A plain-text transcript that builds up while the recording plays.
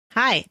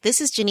Hi,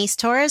 this is Janice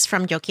Torres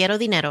from Yo Quiero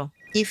Dinero.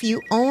 If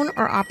you own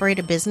or operate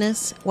a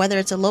business, whether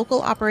it's a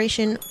local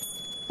operation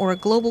or a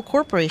global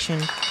corporation,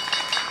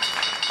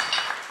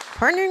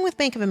 partnering with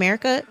Bank of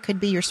America could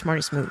be your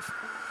smartest move.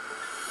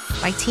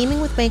 By teaming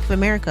with Bank of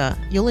America,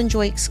 you'll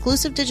enjoy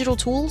exclusive digital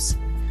tools,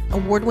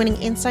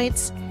 award-winning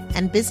insights,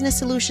 and business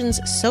solutions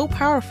so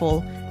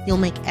powerful, you'll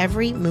make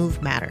every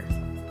move matter.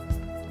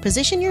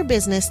 Position your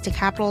business to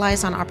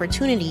capitalize on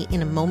opportunity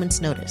in a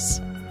moment's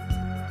notice.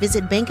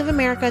 Visit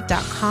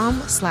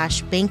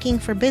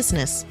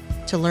bankofamerica.com/bankingforbusiness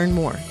to learn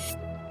more.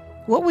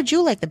 What would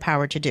you like the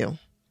power to do?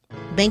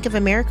 Bank of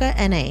America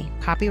N.A.,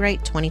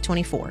 copyright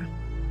 2024.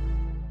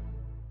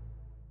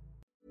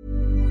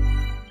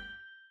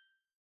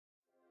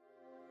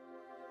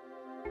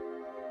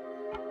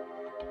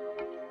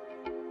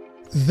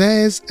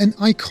 There's an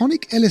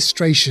iconic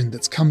illustration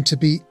that's come to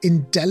be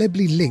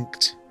indelibly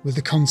linked with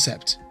the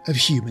concept of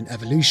human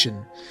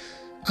evolution.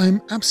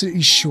 I'm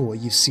absolutely sure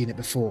you've seen it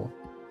before.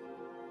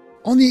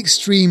 On the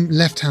extreme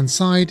left-hand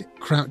side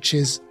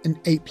crouches an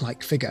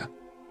ape-like figure.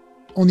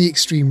 On the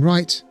extreme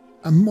right,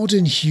 a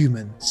modern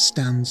human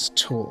stands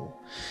tall.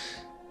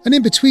 And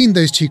in between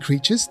those two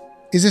creatures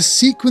is a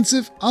sequence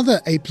of other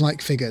ape-like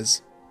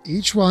figures,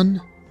 each one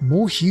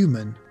more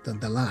human than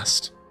the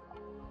last.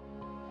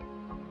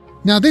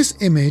 Now, this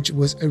image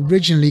was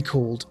originally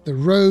called the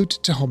Road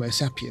to Homo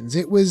sapiens.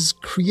 It was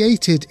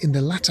created in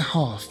the latter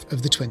half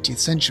of the 20th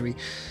century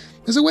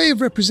as a way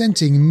of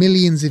representing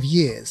millions of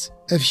years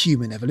of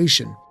human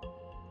evolution.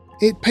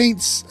 It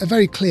paints a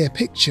very clear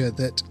picture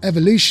that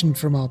evolution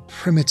from our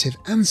primitive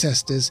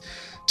ancestors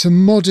to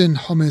modern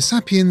Homo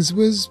sapiens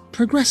was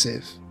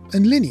progressive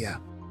and linear.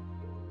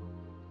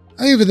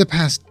 Over the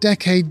past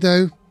decade,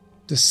 though,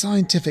 the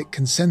scientific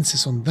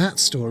consensus on that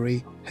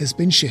story has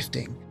been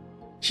shifting.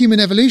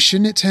 Human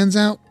evolution, it turns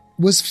out,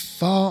 was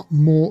far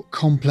more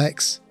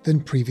complex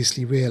than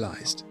previously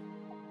realised.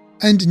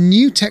 And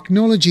new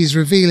technologies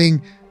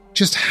revealing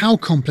just how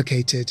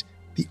complicated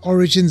the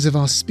origins of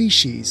our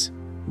species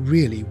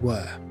really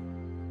were.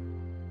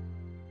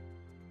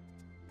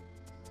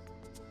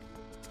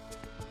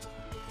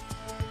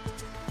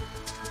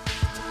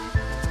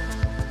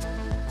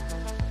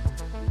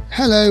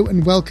 Hello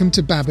and welcome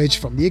to Babbage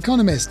from The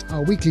Economist,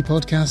 our weekly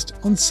podcast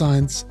on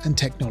science and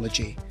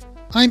technology.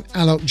 I'm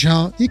Alok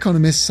Jha, The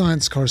Economist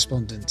science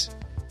correspondent.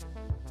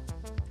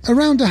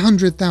 Around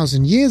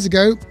 100,000 years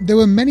ago, there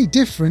were many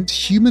different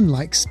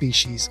human-like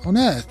species on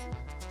Earth.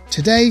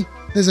 Today,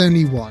 there's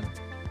only one,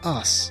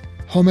 us,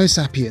 Homo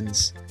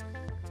sapiens.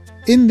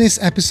 In this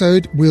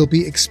episode, we'll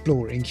be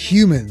exploring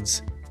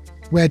humans.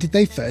 Where did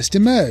they first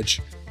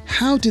emerge?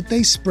 How did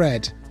they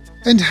spread?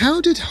 And how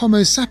did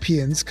Homo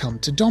sapiens come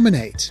to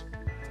dominate?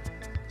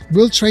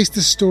 We'll trace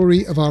the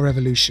story of our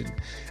evolution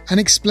and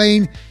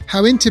explain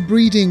how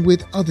interbreeding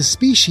with other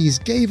species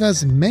gave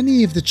us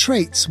many of the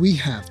traits we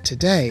have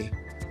today.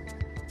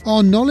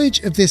 Our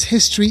knowledge of this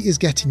history is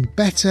getting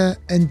better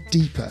and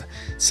deeper.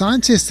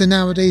 Scientists are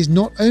nowadays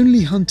not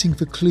only hunting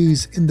for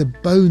clues in the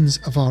bones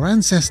of our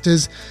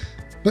ancestors,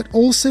 but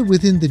also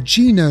within the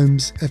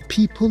genomes of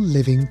people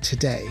living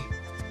today.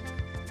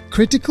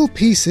 Critical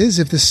pieces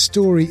of the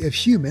story of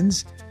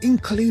humans,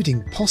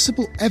 including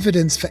possible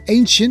evidence for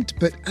ancient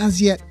but as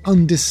yet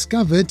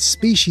undiscovered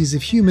species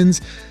of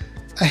humans,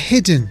 are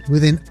hidden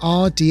within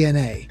our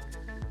DNA.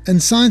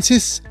 And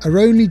scientists are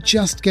only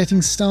just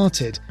getting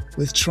started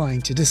with trying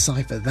to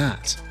decipher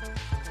that.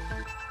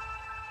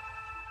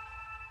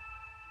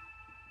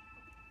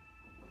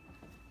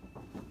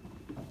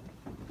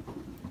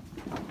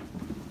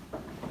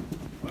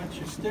 Watch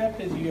your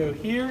step as you go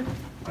here,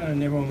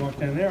 and everyone walk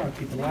down there. I'll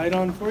keep the light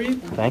on for you.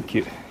 Thank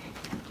you.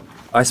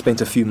 I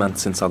spent a few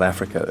months in South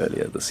Africa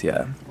earlier this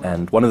year,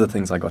 and one of the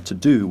things I got to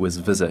do was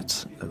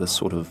visit this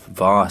sort of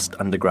vast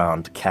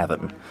underground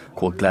cavern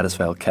called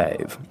Gladysvale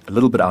Cave, a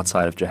little bit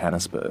outside of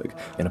Johannesburg,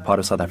 in a part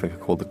of South Africa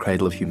called the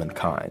Cradle of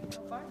Humankind.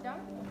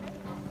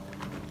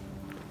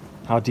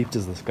 How deep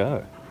does this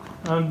go?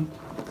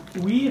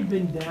 We have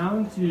been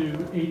down to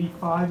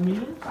 85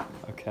 meters.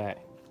 Okay.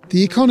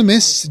 The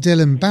economist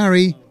Dylan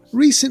Barry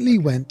recently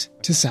went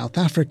to South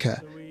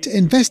Africa to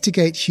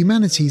investigate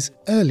humanity's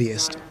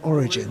earliest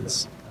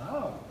origins.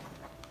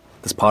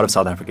 This part of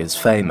South Africa is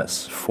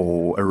famous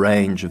for a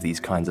range of these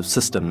kinds of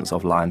systems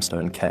of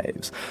limestone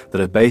caves that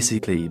have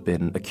basically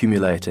been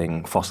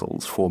accumulating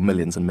fossils for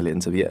millions and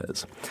millions of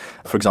years.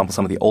 For example,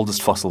 some of the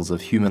oldest fossils of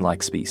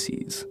human-like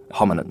species,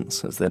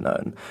 hominins as they're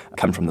known,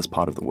 come from this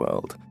part of the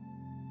world.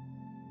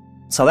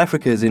 South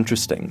Africa is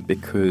interesting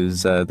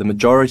because the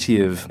majority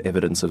of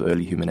evidence of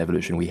early human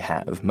evolution we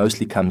have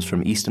mostly comes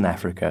from Eastern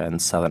Africa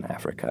and Southern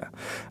Africa.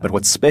 But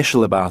what's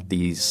special about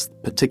these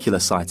particular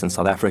sites in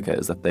South Africa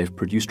is that they've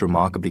produced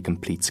remarkably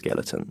complete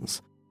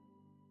skeletons.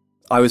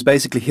 I was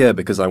basically here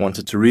because I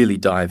wanted to really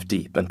dive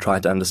deep and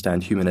try to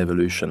understand human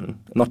evolution,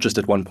 not just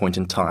at one point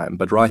in time,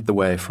 but right the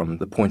way from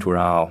the point where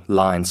our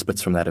line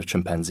splits from that of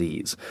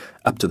chimpanzees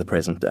up to the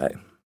present day.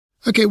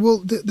 Okay,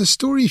 well, the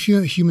story of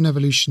human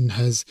evolution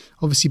has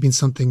obviously been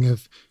something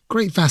of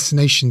great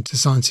fascination to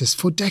scientists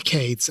for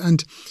decades,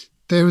 and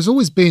there has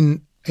always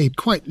been a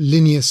quite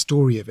linear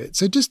story of it.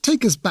 So just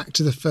take us back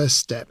to the first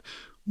step.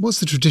 What's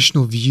the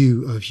traditional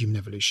view of human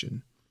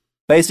evolution?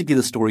 Basically,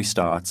 the story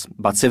starts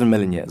about 7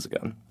 million years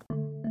ago.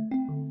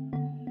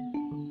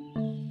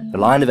 The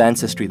line of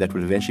ancestry that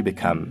would eventually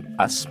become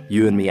us,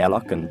 you and me,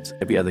 Alok, and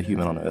every other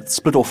human on Earth,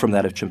 split off from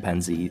that of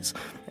chimpanzees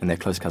and their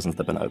close cousins,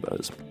 the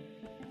bonobos.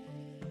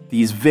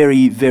 These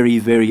very, very,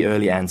 very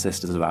early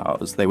ancestors of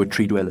ours, they were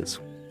tree dwellers.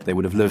 They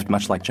would have lived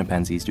much like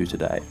chimpanzees do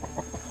today.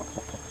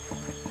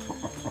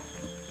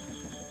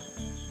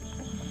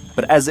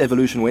 But as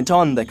evolution went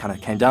on, they kind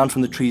of came down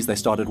from the trees, they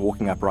started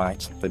walking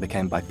upright, they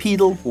became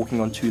bipedal, walking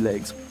on two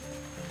legs.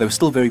 They were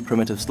still very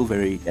primitive, still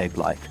very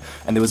ape-like.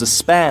 And there was a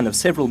span of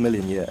several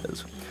million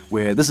years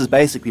where this is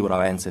basically what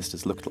our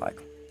ancestors looked like.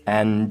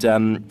 And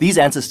these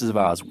ancestors of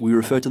ours, we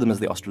refer to them as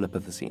the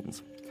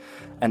Australopithecines.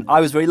 And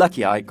I was very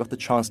lucky. I got the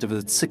chance to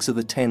visit 6 of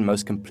the 10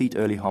 most complete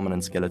early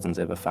hominin skeletons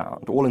ever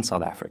found, all in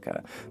South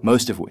Africa,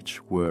 most of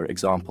which were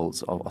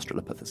examples of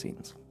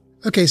Australopithecines.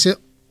 Okay, so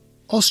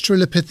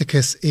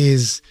Australopithecus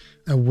is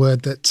a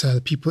word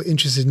that people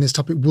interested in this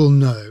topic will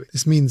know.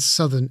 This means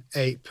southern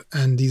ape,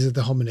 and these are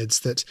the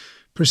hominids that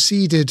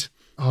preceded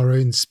our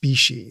own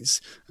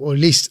species, or at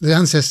least the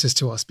ancestors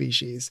to our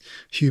species,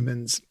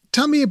 humans.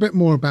 Tell me a bit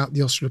more about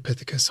the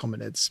Australopithecus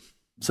hominids.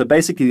 So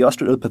basically, the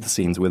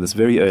Australopithecines were this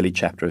very early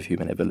chapter of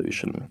human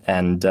evolution.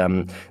 And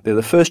they're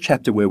the first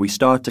chapter where we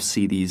start to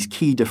see these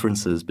key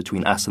differences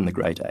between us and the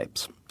great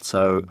apes.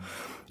 So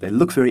they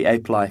look very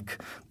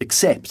ape-like,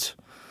 except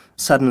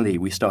suddenly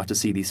we start to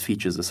see these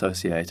features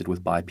associated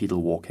with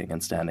bipedal walking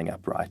and standing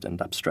upright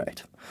and up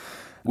straight.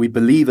 We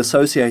believe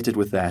associated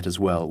with that as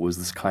well was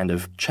this kind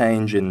of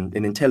change in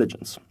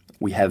intelligence.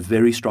 We have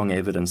very strong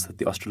evidence that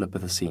the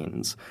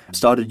Australopithecines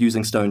started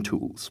using stone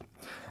tools.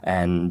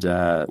 And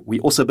we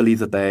also believe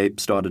that they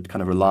started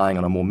kind of relying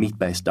on a more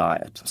meat-based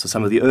diet. So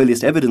some of the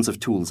earliest evidence of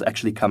tools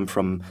actually come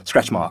from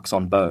scratch marks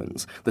on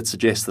bones that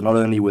suggest that not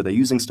only were they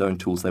using stone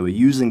tools, they were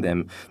using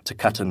them to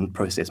cut and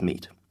process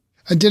meat.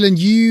 And Dylan,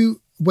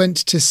 you went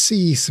to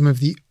see some of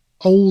the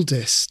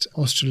oldest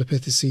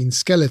Australopithecine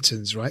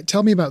skeletons, right?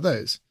 Tell me about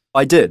those.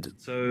 I did.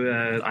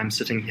 So I'm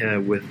sitting here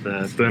with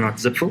Bernard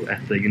Zipfel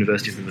at the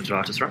University of the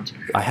Witwatersrand.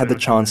 I had the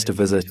chance to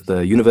visit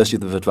the University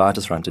of the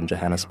Witwatersrand in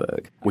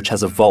Johannesburg, which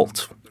has a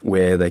vault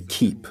where they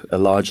keep a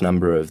large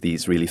number of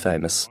these really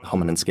famous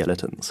hominin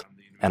skeletons.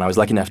 And I was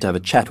lucky enough to have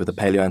a chat with a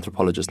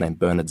paleoanthropologist named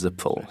Bernard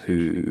Zipfel,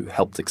 who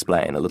helped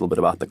explain a little bit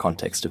about the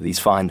context of these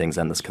findings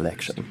and this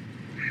collection.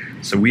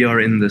 So we are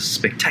in this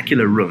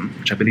spectacular room,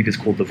 which I believe is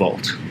called the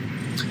Vault.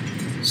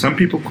 Some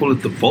people call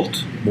it the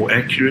Vault. More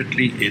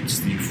accurately, it's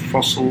the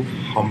Fossil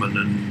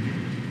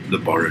Hominin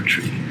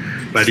Laboratory.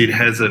 But it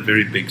has a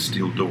very big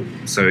steel door.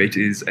 So it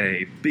is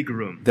a big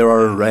room. There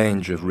are a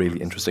range of really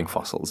interesting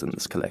fossils in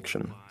this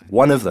collection.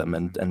 One of them,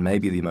 and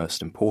maybe the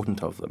most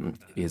important of them,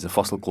 is a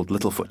fossil called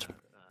Littlefoot.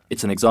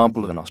 It's an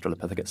example of an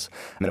Australopithecus.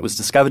 And it was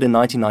discovered in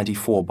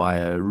 1994 by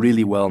a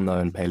really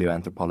well-known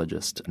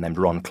paleoanthropologist named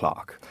Ron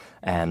Clark.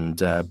 And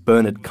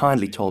Bernard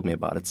kindly told me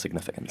about its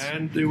significance.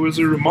 And there was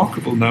a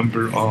remarkable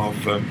number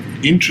of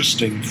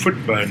interesting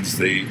foot bones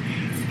there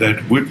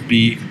that would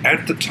be,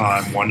 at the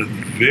time, one of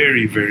the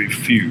very, very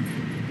few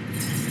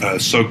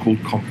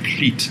so-called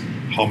complete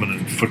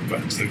hominin foot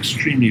bones. They're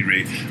extremely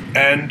rare.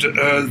 And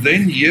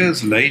then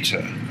years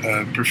later,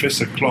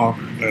 Professor Clark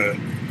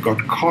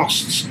got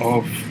casts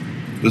of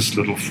this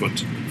little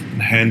foot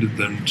and handed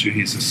them to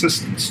his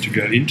assistants to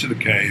go into the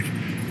cave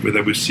where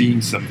they were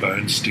seeing some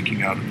bones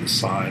sticking out of the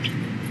side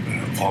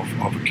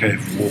of a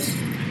cave wall.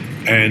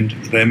 And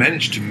they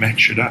managed to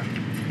match it up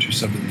to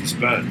some of these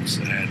bones,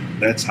 and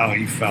that's how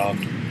he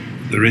found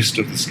the rest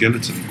of the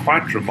skeleton,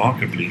 quite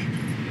remarkably.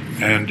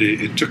 And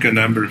it took a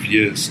number of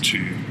years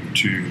to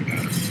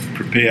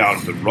prepare out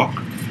of the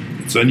rock.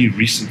 It's only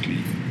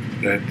recently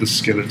that the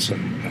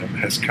skeleton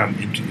has come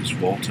into this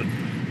vault and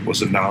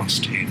was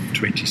announced in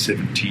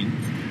 2017.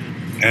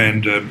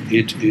 And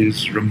it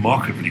is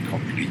remarkably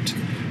complete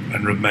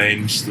and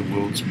remains the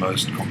world's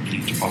most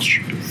complete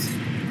Australopith.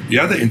 The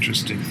other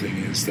interesting thing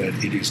is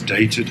that it is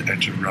dated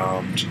at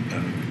around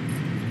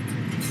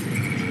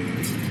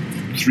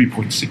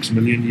 3.6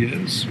 million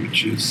years,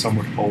 which is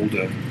somewhat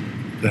older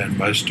than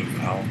most of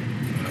our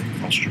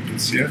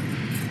Australopiths here,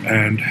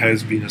 and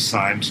has been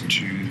assigned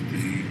to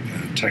the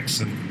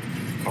taxon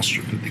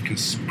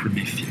Australopithecus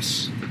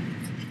prometheus.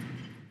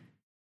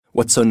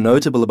 What's so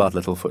notable about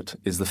Littlefoot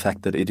is the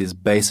fact that it is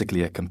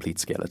basically a complete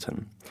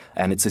skeleton,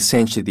 and it's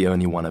essentially the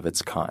only one of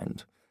its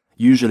kind.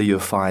 Usually you're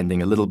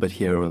finding a little bit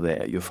here or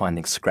there, you're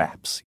finding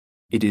scraps.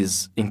 It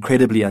is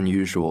incredibly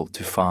unusual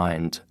to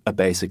find a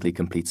basically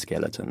complete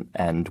skeleton,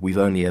 and we've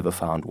only ever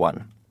found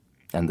one,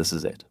 and this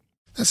is it.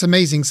 That's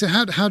amazing. So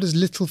how does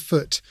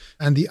Littlefoot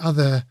and the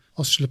other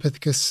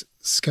Australopithecus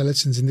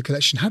skeletons in the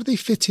collection, how do they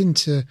fit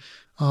into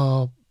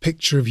our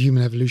picture of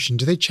human evolution?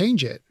 Do they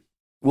change it?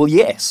 Well,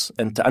 yes,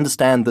 and to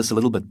understand this a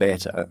little bit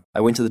better,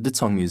 I went to the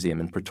Ditsong Museum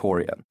in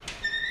Pretoria,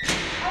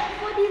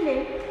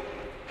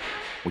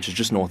 which is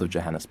just north of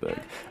Johannesburg,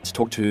 to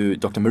talk to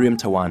Dr. Miriam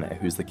Tawane,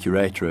 who's the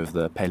curator of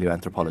the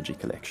paleoanthropology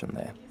collection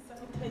there.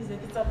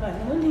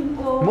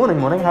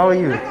 Morning, how are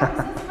you?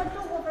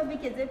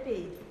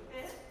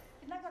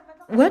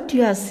 What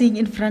you are seeing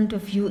in front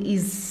of you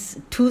is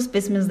two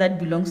specimens that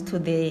belongs to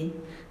the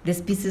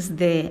species,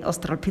 the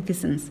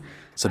Australopithecines.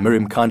 So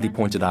Miriam kindly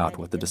pointed out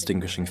what the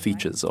distinguishing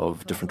features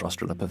of different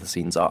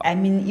Australopithecines are. I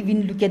mean,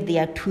 even look at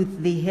their tooth.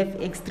 They have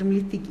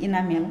extremely thick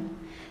enamel,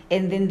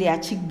 and then their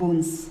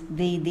cheekbones.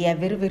 They are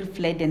very, very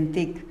flat and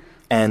thick.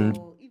 And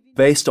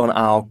based on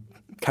our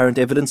current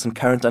evidence and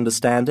current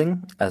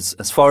understanding,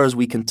 as far as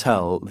we can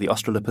tell, the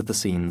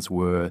Australopithecines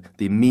were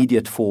the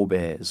immediate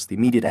forebears, the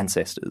immediate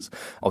ancestors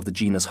of the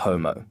genus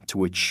Homo, to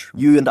which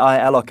you and I,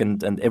 Alok,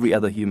 and every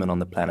other human on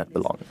the planet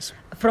belongs.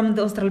 From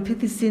the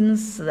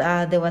Australopithecines,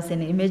 there was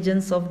an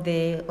emergence of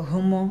the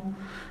Homo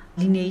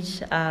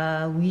lineage,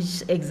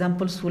 which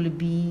examples will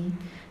be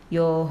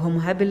your Homo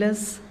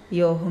habilis,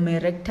 your Homo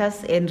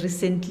erectus, and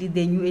recently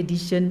the new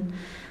edition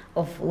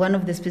of one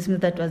of the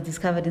specimens that was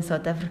discovered in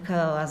South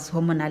Africa was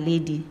Homo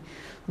naledi.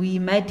 We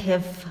might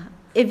have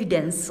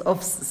evidence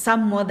of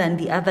some more than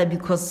the other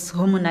because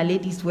Homo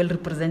naledi is well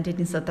represented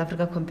in South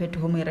Africa compared to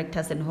Homo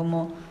erectus and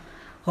Homo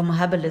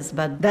habilis,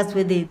 but that's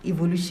where the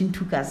evolution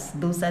took us.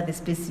 Those are the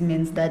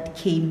specimens that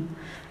came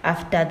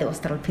after the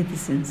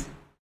Australopithecines.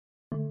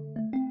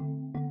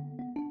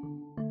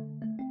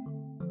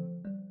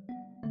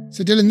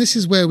 So Dylan, this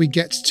is where we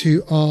get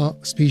to our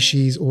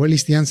species, or at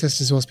least the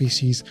ancestors of our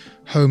species,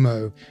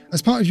 Homo.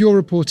 As part of your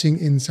reporting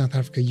in South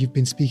Africa, you've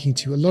been speaking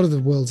to a lot of the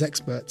world's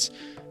experts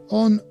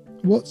on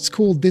what's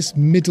called this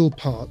middle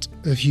part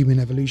of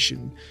human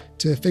evolution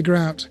to figure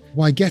out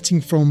why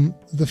getting from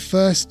the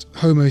first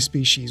Homo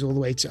species all the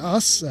way to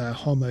us,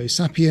 Homo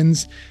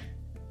sapiens,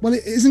 well,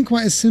 it isn't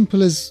quite as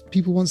simple as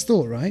people once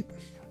thought, right?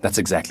 That's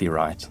exactly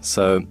right.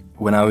 So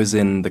when I was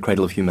in the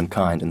Cradle of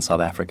Humankind in South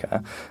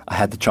Africa, I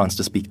had the chance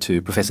to speak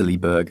to Professor Lee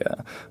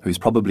Berger, who's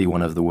probably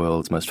one of the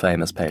world's most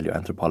famous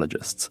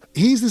paleoanthropologists.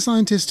 He's the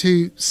scientist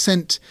who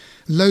sent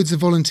loads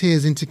of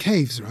volunteers into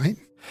caves, right?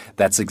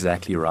 That's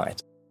exactly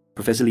right.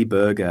 Professor Lee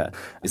Berger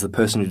is the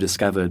person who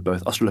discovered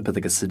both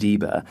Australopithecus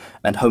sediba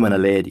and Homo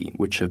naledi,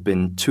 which have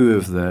been two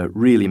of the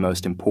really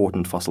most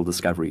important fossil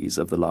discoveries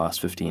of the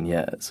last 15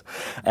 years.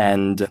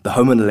 And the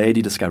Homo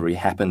naledi discovery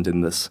happened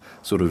in this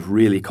sort of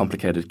really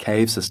complicated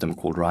cave system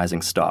called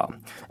Rising Star.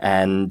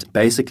 And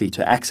basically,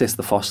 to access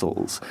the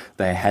fossils,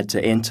 they had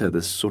to enter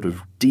this sort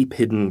of deep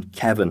hidden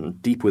cavern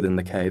deep within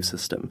the cave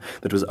system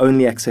that was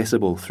only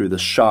accessible through the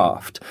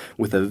shaft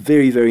with a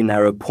very, very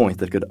narrow point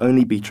that could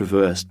only be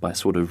traversed by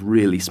sort of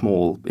really small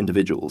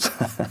individuals.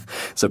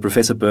 So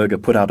Professor Berger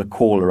put out a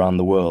call around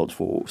the world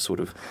for sort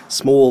of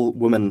small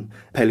women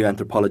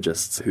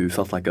paleoanthropologists who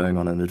felt like going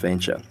on an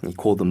adventure. He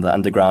called them the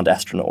underground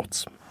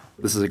astronauts.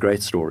 This is a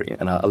great story,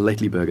 and I'll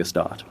let Lee Berger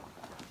start.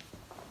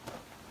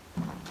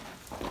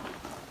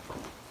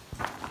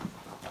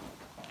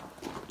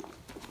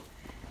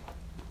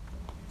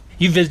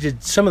 You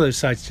visited some of those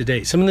sites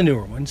today, some of the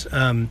newer ones,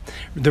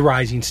 the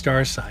Rising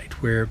Star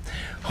site where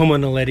Homo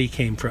naledi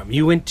came from.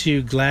 You went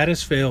to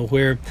Gladysville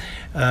where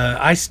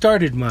I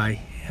started my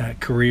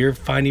career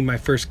finding my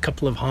first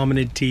couple of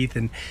hominid teeth,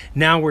 and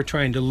now we're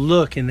trying to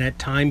look in that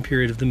time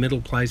period of the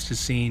Middle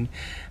Pleistocene.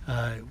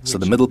 So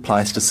the Middle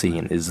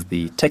Pleistocene is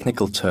the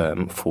technical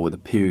term for the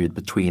period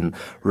between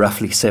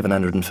roughly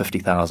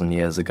 750,000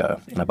 years ago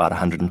and about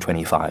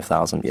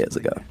 125,000 years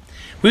ago.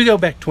 We go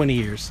back 20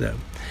 years, though.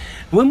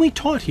 When we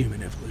taught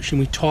human evolution,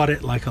 we taught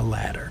it like a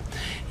ladder.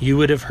 You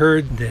would have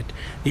heard that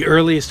the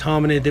earliest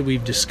hominid that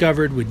we've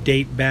discovered would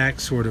date back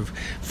sort of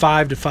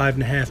 5 to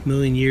 5.5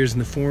 million years in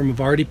the form of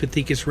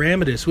Ardipithecus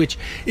ramidus, which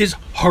is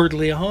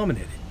hardly a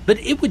hominid.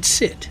 But it would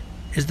sit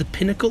as the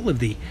pinnacle of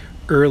the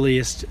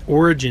earliest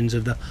origins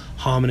of the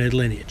hominid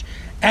lineage.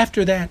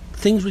 After that,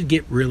 things would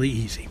get really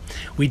easy.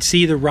 We'd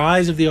see the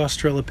rise of the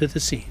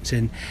Australopithecines,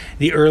 and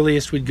the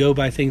earliest would go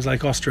by things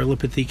like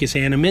Australopithecus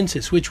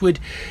anamensis, which would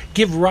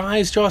give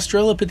rise to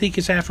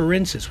Australopithecus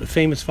afarensis, with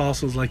famous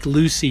fossils like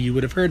Lucy you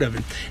would have heard of.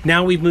 And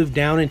now we've moved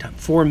down in time,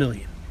 4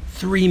 million,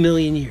 3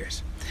 million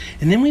years.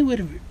 And then we would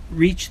have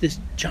reached this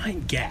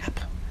giant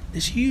gap,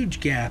 this huge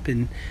gap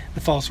in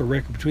the fossil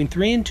record between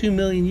 3 and 2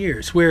 million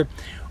years, where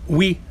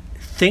we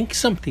think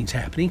something's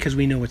happening because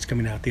we know what's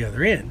coming out the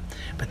other end,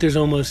 but there's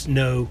almost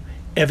no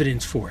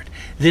evidence for it.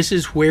 This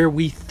is where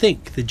we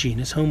think the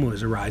genus Homo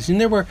is arising.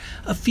 There were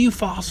a few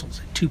fossils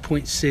at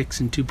 2.6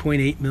 and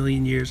 2.8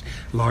 million years,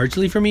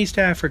 largely from East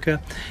Africa,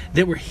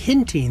 that were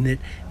hinting that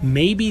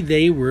maybe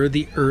they were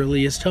the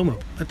earliest Homo.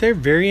 But they're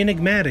very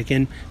enigmatic,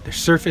 and they're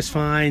surface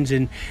finds,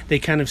 and they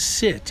kind of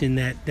sit in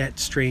that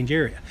strange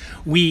area.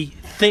 We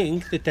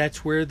think that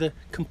that's where the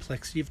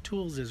complexity of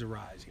tools is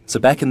arising. So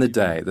back in the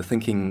day, the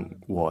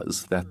thinking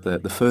was that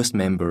the first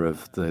member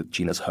of the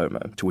genus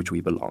Homo, to which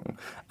we belong,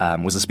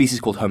 was a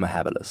species called Homo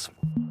habilis.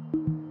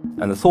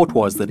 And the thought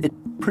was that it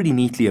pretty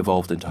neatly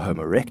evolved into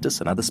Homo erectus,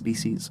 another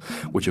species,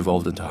 which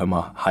evolved into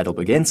Homo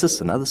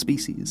heidelbergensis, another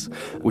species,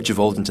 which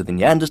evolved into the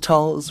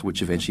Neanderthals,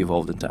 which eventually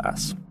evolved into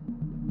us.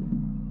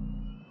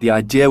 The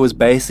idea was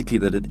basically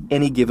that at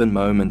any given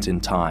moment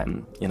in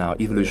time in our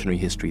evolutionary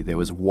history, there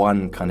was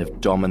one kind of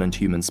dominant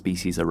human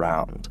species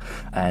around.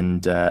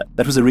 And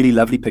that was a really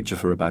lovely picture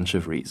for a bunch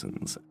of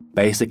reasons.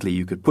 Basically,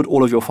 you could put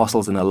all of your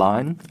fossils in a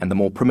line, and the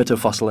more primitive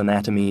fossil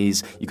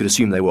anatomies, you could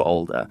assume they were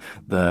older.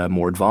 The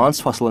more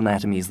advanced fossil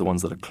anatomies, the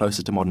ones that are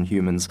closer to modern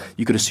humans,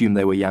 you could assume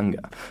they were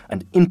younger.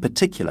 And in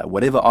particular,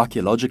 whatever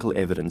archaeological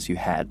evidence you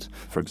had,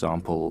 for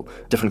example,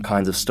 different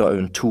kinds of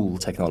stone tool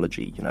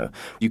technology,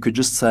 you could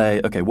just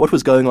say, okay, what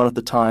was going on at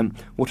the time,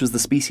 what was the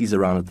species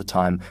around at the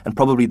time, and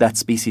probably that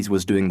species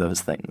was doing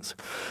those things.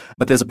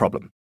 But there's a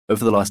problem.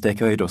 Over the last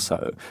decade or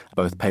so,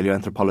 both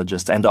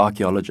paleoanthropologists and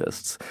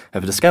archaeologists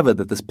have discovered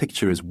that this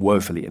picture is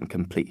woefully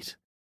incomplete.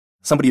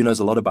 Somebody who knows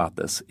a lot about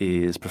this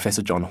is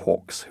Professor John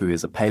Hawkes, who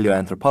is a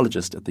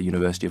paleoanthropologist at the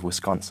University of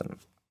Wisconsin.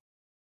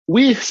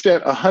 We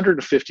spent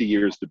 150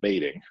 years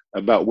debating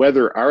about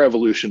whether our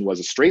evolution was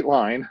a straight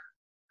line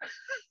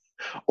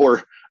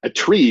or a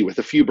tree with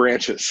a few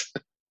branches.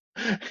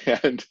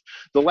 And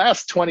the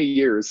last 20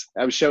 years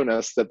have shown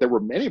us that there were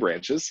many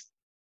branches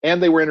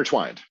and they were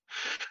intertwined.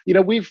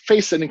 We've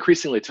faced an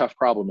increasingly tough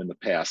problem in the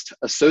past,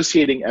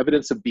 associating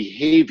evidence of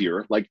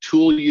behavior like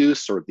tool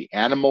use or the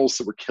animals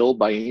that were killed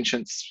by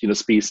ancient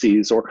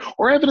species or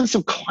evidence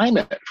of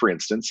climate, for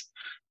instance,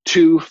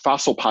 to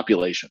fossil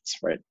populations,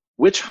 right?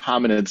 Which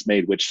hominids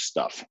made which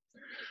stuff.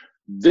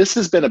 This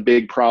has been a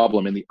big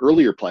problem in the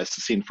earlier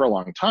Pleistocene for a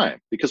long time,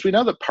 because we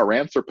know that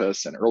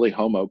Paranthropus and early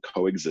Homo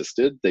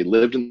coexisted. They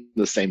lived in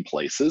the same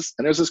places.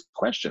 And there's this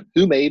question,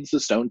 who made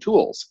the stone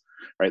tools,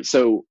 right?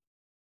 So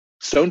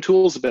stone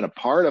tools have been a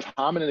part of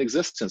hominid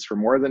existence for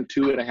more than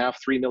 2.5,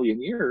 3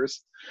 million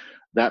years.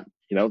 That's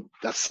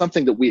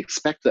something that we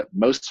expect that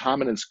most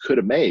hominids could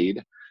have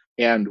made.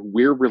 And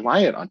we're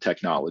reliant on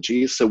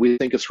technology. So we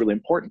think it's really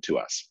important to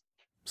us.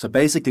 So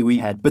basically we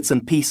had bits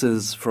and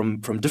pieces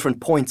from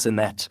different points in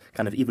that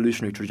kind of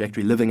evolutionary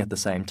trajectory living at the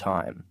same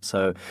time.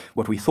 So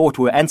what we thought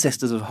were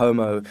ancestors of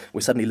Homo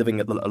were suddenly living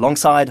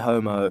alongside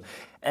Homo.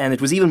 And it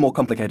was even more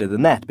complicated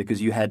than that,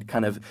 because you had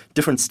kind of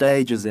different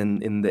stages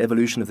in the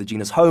evolution of the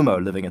genus Homo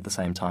living at the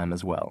same time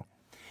as well.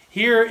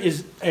 Here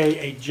is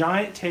a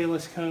giant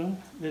talus cone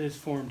that is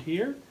formed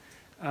here.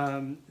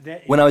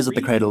 When I was at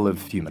the cradle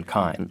of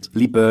humankind,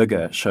 Lee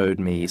Berger showed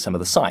me some of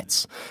the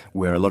sites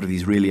where a lot of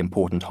these really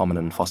important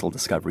hominin fossil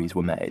discoveries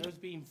were made. Those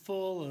being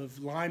full of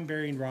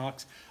lime-bearing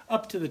rocks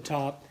up to the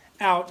top,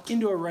 out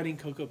into a running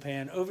cocoa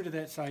pan, over to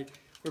that site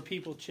where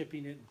people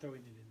chipping it and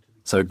throwing it into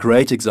the... So a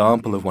great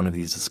example of one of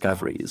these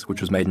discoveries,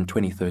 which was made in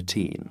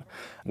 2013,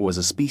 was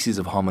a species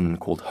of hominin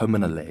called Homo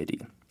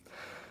naledi.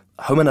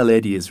 Homo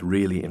naledi is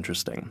really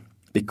interesting,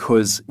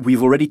 because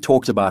we've already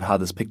talked about how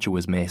this picture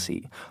was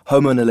messy.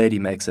 Homo naledi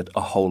makes it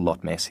a whole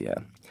lot messier.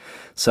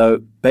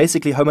 So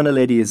basically, Homo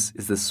naledi is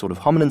this sort of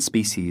hominin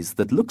species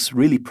that looks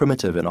really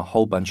primitive in a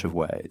whole bunch of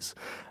ways.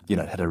 It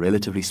had a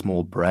relatively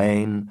small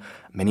brain.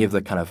 Many of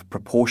the kind of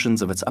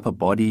proportions of its upper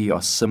body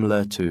are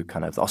similar to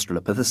kind of the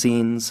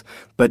Australopithecines.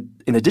 But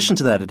in addition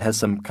to that, it has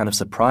some kind of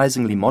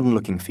surprisingly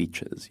modern-looking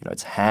features.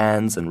 Its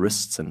hands and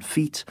wrists and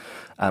feet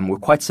were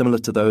quite similar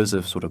to those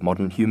of sort of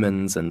modern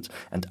humans and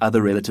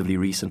other relatively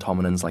recent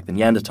hominins like the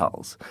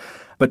Neanderthals.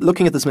 But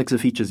looking at this mix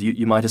of features,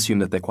 you might assume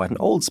that they're quite an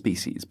old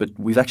species, but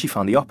we've actually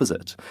found the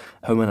opposite.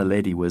 Homo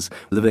naledi was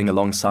living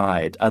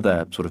alongside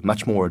other sort of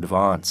much more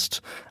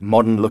advanced,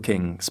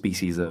 modern-looking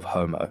species of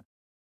Homo.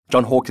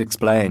 John Hawkes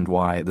explained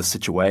why the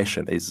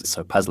situation is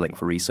so puzzling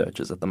for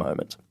researchers at the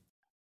moment.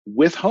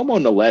 With Homo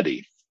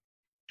naledi,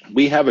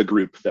 we have a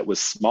group that was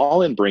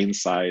small in brain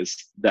size,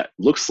 that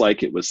looks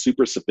like it was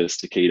super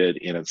sophisticated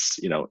in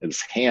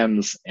its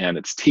hands and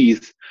its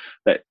teeth,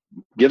 that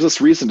gives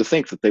us reason to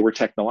think that they were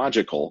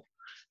technological.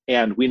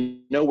 And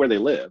we know where they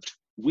lived.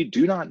 We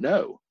do not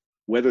know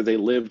whether they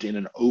lived in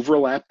an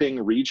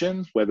overlapping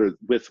region, whether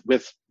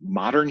with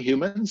modern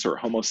humans or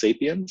Homo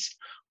sapiens,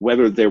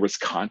 whether there was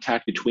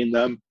contact between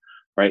them,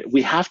 right?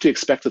 We have to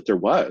expect that there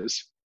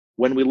was.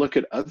 When we look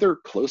at other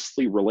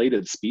closely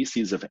related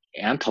species of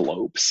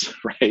antelopes,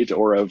 right,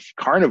 or of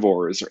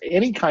carnivores, or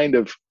any kind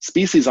of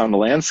species on the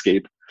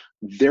landscape,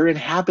 they're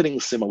inhabiting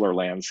similar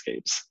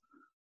landscapes.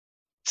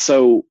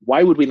 So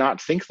why would we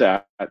not think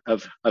that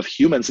of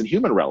humans and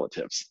human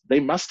relatives?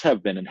 They must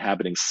have been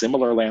inhabiting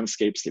similar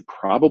landscapes. They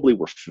probably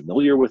were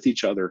familiar with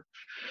each other.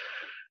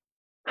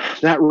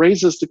 That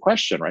raises the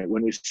question, right?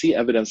 When we see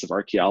evidence of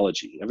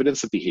archaeology,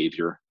 evidence of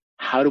behavior,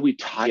 how do we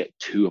tie it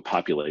to a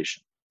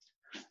population?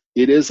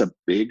 It is a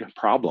big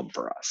problem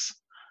for us.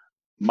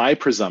 My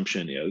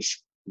presumption is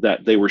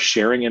that they were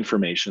sharing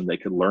information, they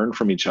could learn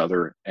from each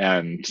other,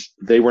 and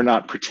they were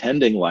not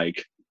pretending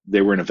like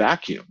they were in a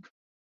vacuum.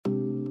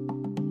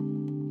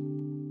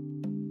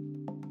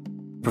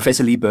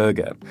 Professor Lee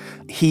Berger,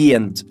 he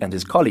and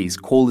his colleagues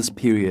call this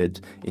period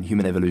in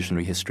human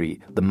evolutionary history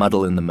the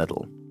muddle in the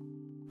middle.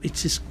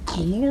 It's this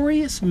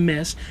glorious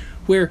mess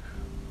where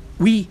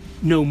we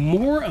know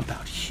more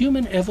about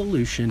human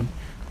evolution,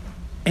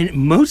 and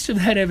most of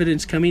that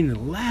evidence coming in the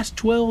last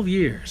 12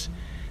 years,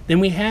 than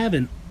we have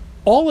in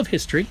all of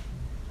history,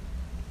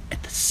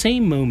 at the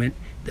same moment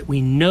that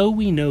we know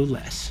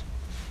less.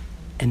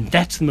 And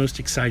that's the most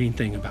exciting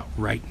thing about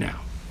right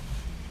now.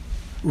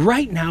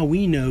 Right now,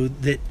 we know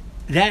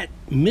that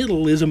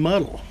middle is a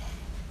muddle.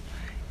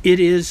 It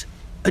is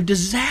a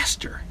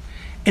disaster.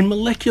 And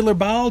molecular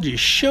biology is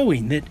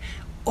showing that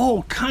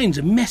all kinds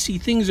of messy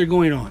things are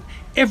going on.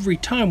 Every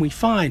time we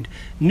find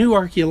new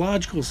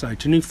archaeological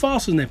sites or new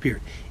fossils in that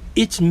period,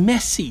 it's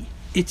messy.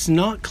 It's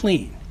not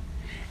clean.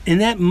 And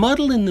that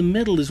muddle in the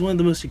middle is one of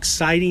the most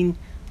exciting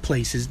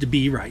places to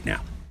be right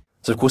now.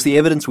 So, of course, the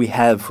evidence we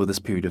have for this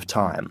period of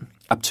time,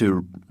 up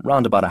to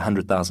around about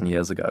 100,000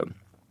 years ago,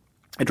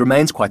 it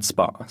remains quite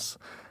sparse.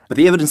 But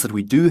the evidence that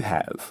we do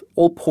have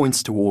all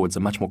points towards a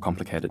much more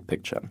complicated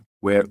picture,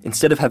 where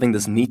instead of having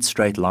this neat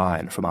straight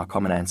line from our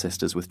common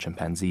ancestors with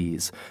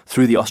chimpanzees,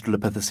 through the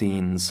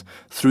Australopithecines,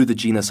 through the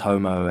genus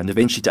Homo, and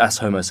eventually to us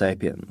Homo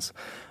sapiens,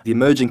 the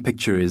emerging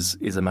picture is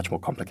a much more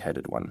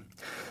complicated one.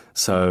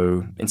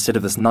 So instead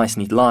of this nice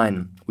neat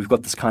line, we've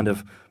got this kind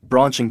of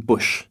branching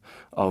bush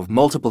of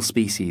multiple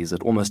species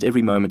at almost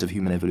every moment of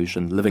human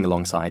evolution living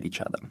alongside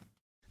each other.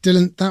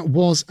 Dylan, that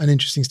was an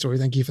interesting story.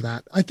 Thank you for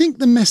that. I think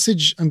the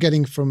message I'm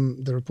getting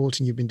from the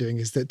reporting you've been doing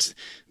is that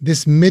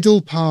this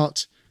middle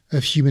part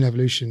of human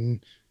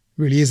evolution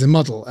really is a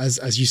muddle,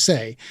 as you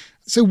say.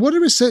 So what are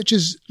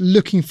researchers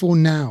looking for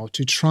now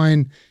to try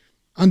and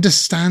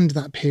understand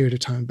that period of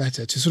time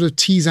better, to sort of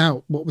tease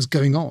out what was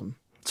going on?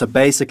 So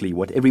basically,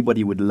 what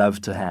everybody would love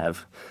to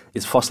have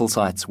is fossil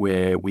sites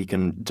where we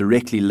can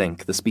directly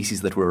link the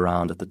species that were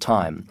around at the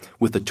time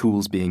with the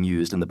tools being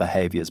used and the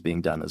behaviors being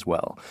done as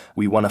well.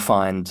 We want to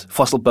find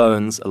fossil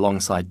bones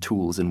alongside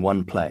tools in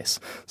one place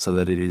so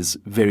that it is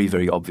very,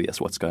 very obvious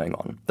what's going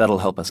on. That'll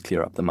help us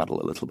clear up the muddle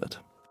a little bit.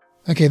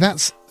 Okay,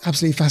 that's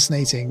absolutely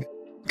fascinating.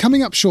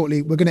 Coming up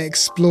shortly, we're going to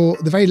explore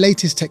the very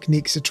latest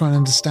techniques to try and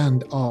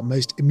understand our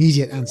most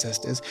immediate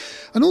ancestors,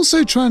 and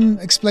also try and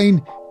explain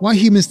why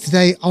humans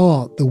today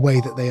are the way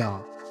that they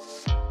are.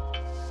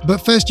 But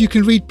first, you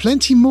can read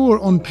plenty more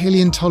on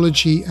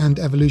paleontology and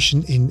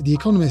evolution in The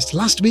Economist.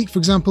 Last week, for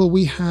example,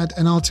 we had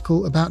an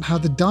article about how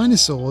the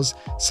dinosaurs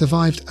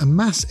survived a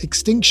mass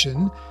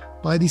extinction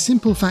by the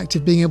simple fact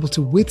of being able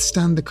to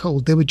withstand the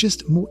cold. They were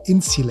just more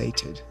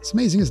insulated. It's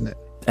amazing, isn't it?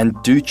 And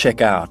do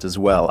check out as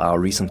well our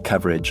recent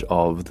coverage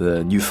of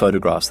the new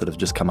photographs that have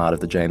just come out of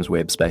the James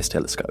Webb Space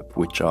Telescope,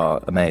 which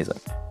are amazing.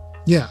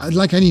 Yeah,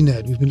 like any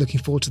nerd, we've been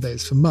looking forward to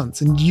those for months.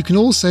 And you can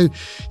also,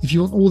 if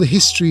you want all the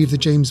history of the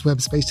James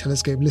Webb Space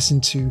Telescope, listen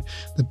to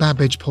the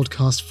Babbage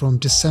podcast from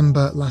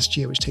December last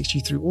year, which takes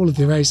you through all of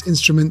the various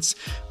instruments,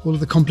 all of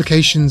the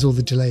complications, all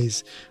the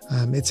delays.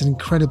 It's an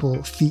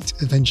incredible feat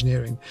of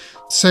engineering.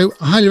 So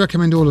I highly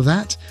recommend all of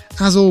that.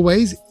 As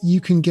always,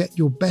 you can get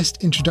your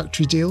best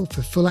introductory deal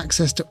for full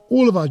access to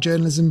all of our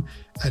journalism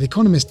at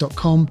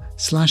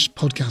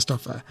economist.com/podcast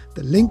offer.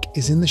 The link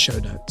is in the show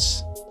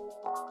notes.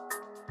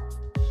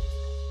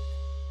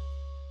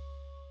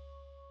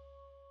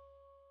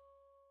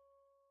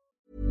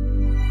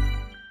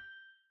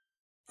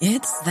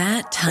 It's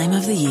that time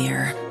of the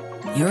year.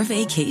 Your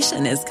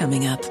vacation is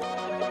coming up.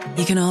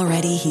 You can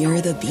already hear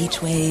the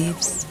beach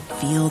waves,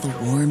 feel the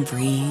warm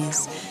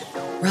breeze,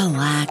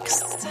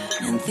 relax,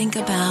 and think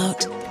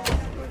about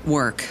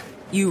work.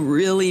 You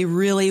really,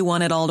 really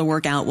want it all to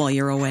work out while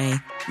you're away.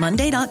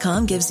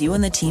 Monday.com gives you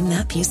and the team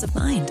that peace of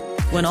mind.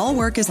 When all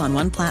work is on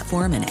one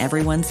platform and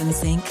everyone's in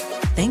sync,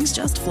 things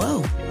just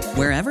flow.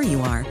 Wherever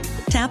you are,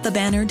 tap the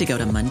banner to go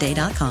to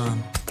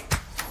Monday.com.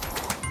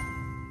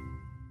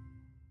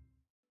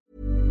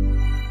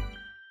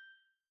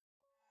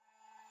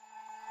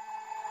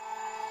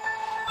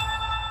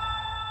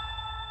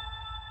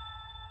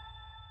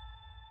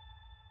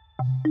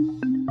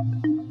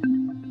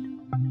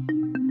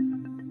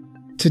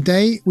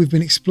 Today, we've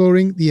been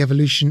exploring the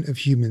evolution of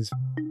humans.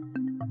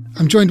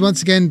 I'm joined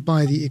once again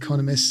by the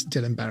economist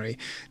Dylan Barry.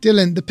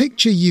 Dylan, the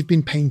picture you've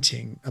been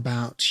painting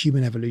about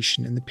human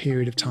evolution in the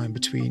period of time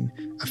between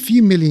a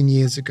few million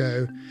years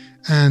ago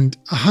and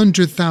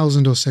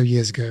 100,000 or so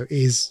years ago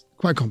is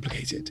quite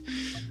complicated.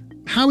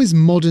 How is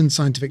modern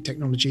scientific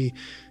technology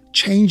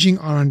changing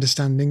our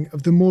understanding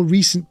of the more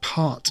recent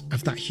part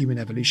of that human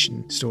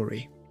evolution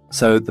story?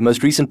 So the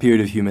most recent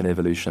period of human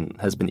evolution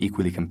has been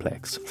equally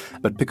complex.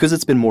 But because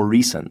it's been more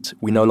recent,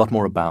 we know a lot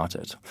more about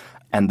it.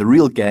 And the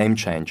real game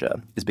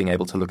changer is being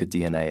able to look at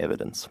DNA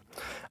evidence.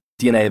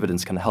 DNA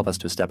evidence can help us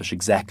to establish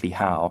exactly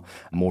how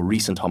more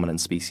recent hominin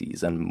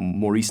species and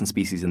more recent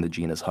species in the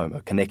genus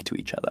Homo connect to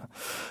each other.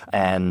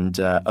 And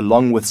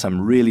along with some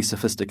really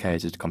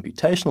sophisticated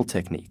computational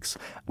techniques,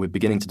 we're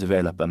beginning to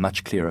develop a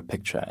much clearer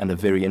picture and a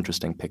very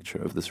interesting picture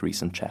of this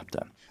recent chapter.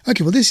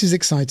 Okay, well, this is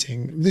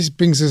exciting. This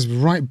brings us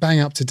right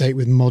bang up to date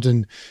with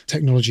modern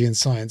technology and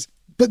science.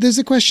 But there's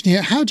a question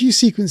here. How do you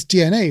sequence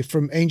DNA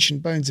from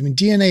ancient bones? I mean,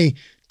 DNA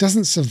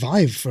doesn't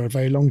survive for a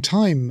very long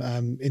time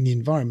in the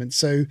environment.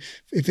 So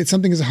if it's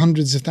something that's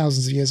hundreds of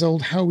thousands of years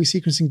old, how are we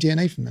sequencing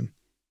DNA from them?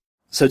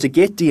 So to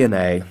get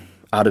DNA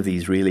out of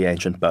these really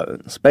ancient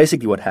bones.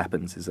 Basically what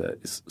happens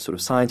is sort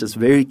of scientists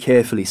very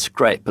carefully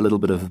scrape a little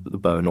bit of the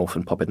bone off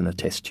and pop it in a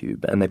test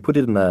tube, and they put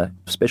it in a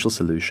special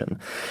solution.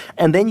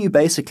 And then you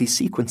basically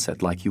sequence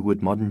it like you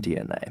would modern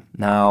DNA.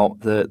 Now,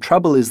 the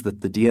trouble is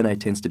that the DNA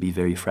tends to be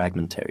very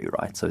fragmentary,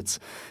 right? So it's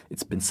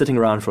been sitting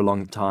around for a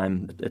long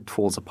time. It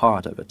falls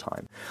apart over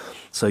time.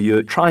 So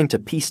you're trying to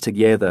piece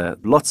together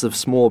lots of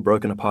small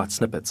broken apart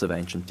snippets of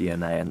ancient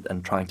DNA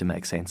and trying to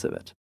make sense of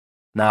it.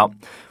 Now,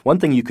 one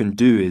thing you can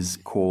do is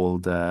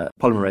called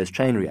polymerase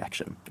chain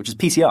reaction, which is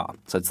PCR.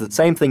 So it's the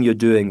same thing you're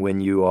doing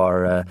when you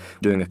are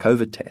doing a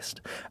COVID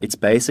test. It's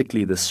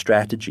basically the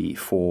strategy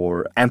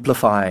for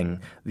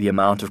amplifying the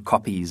amount of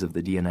copies of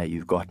the DNA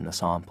you've got in a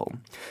sample.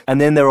 And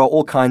then there are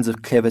all kinds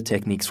of clever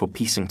techniques for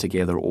piecing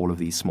together all of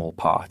these small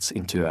parts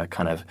into a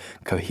kind of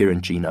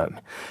coherent genome.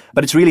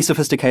 But it's really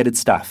sophisticated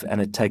stuff, and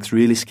it takes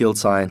really skilled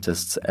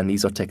scientists, and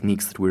these are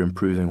techniques that we're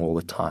improving all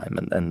the time,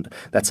 and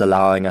that's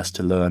allowing us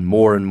to learn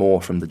more and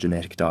more from the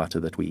genetic data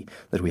that we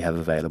have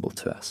available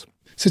to us.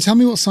 So tell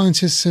me what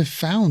scientists have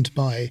found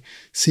by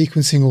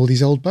sequencing all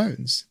these old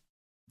bones.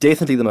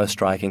 Definitely the most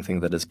striking thing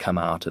that has come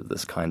out of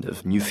this kind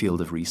of new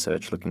field of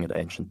research looking at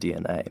ancient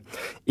DNA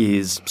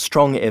is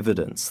strong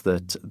evidence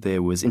that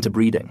there was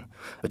interbreeding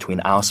between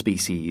our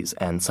species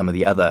and some of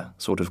the other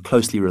sort of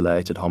closely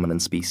related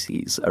hominin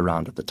species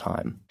around at the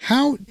time.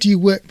 How do you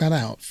work that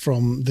out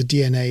from the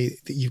DNA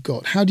that you've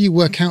got? How do you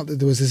work out that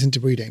there was this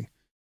interbreeding?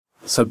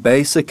 So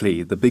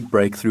basically, the big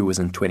breakthrough was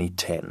in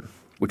 2010,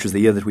 which was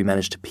the year that we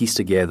managed to piece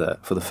together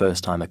for the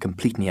first time a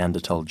complete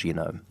Neanderthal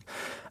genome.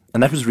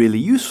 And that was really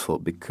useful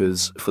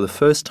because for the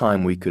first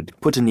time we could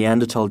put a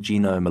Neanderthal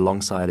genome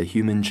alongside a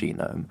human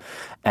genome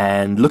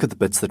and look at the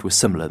bits that were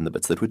similar and the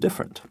bits that were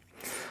different.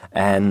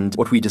 And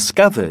what we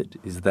discovered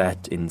is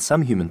that in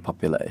some human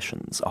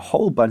populations, a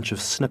whole bunch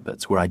of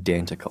snippets were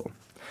identical.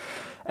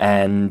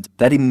 And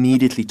that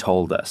immediately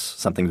told us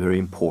something very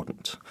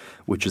important,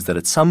 which is that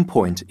at some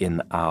point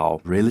in our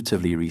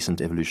relatively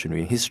recent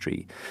evolutionary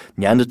history,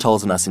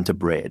 Neanderthals and us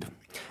interbred,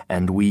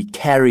 and we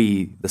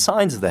carry the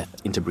signs of that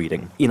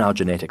interbreeding in our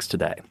genetics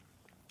today.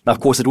 Now, of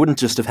course, it wouldn't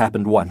just have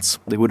happened once.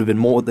 There would have been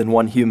more than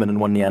one human and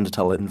one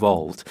Neanderthal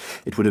involved.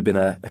 It would have been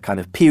a kind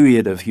of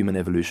period of human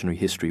evolutionary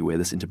history where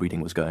this interbreeding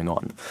was going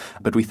on.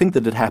 But we think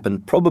that it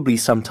happened probably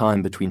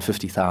sometime between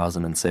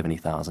 50,000 and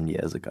 70,000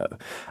 years ago.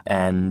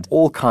 And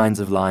all kinds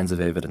of lines of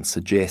evidence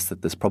suggest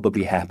that this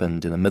probably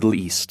happened in the Middle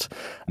East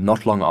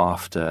not long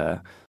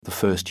after the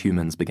first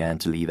humans began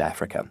to leave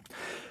Africa.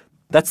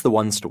 That's the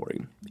one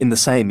story. In the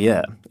same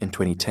year, in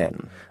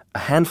 2010, a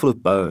handful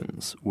of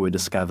bones were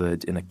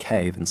discovered in a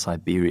cave in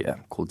Siberia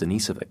called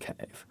Denisovo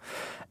Cave.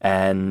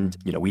 And,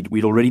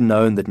 we'd already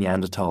known that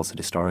Neanderthals had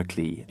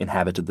historically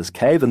inhabited this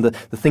cave, and the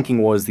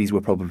thinking was these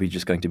were probably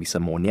just going to be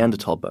some more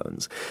Neanderthal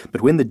bones.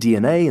 But when the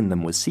DNA in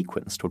them was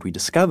sequenced, what we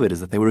discovered is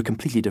that they were a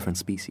completely different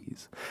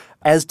species,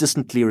 as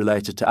distantly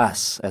related to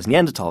us as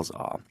Neanderthals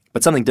are,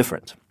 but something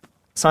different.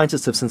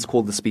 Scientists have since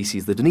called the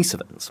species the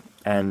Denisovans,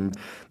 and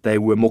they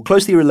were more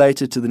closely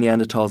related to the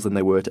Neanderthals than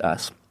they were to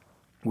us.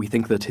 We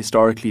think that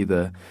historically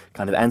the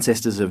kind of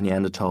ancestors of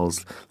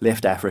Neanderthals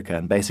left Africa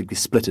and basically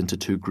split into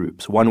two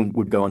groups. One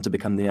would go on to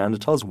become the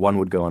Neanderthals, one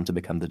would go on to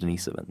become the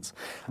Denisovans.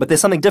 But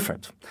there's something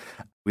different.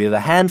 We have a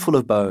handful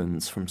of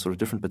bones from sort of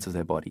different bits of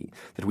their body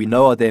that we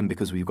know are them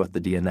because we've got the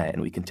DNA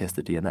and we can test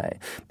the DNA.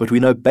 But we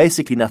know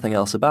basically nothing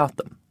else about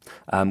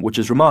them, which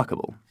is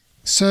remarkable.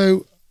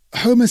 So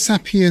Homo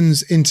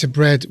sapiens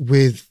interbred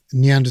with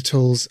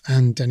Neanderthals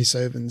and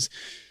Denisovans.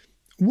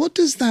 What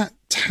does that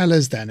tell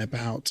us then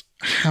about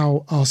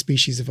how our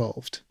species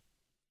evolved?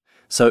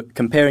 So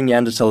comparing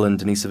Neanderthal and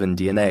Denisovan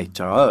DNA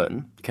to our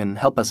own can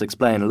help us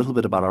explain a little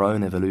bit about our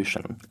own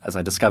evolution, as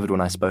I discovered when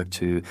I spoke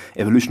to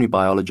evolutionary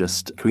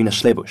biologist Carina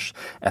Schlebusch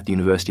at the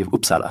University of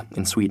Uppsala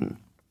in Sweden.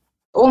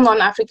 All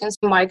non-Africans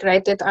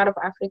migrated out of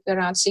Africa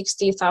around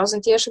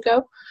 60,000 years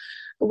ago.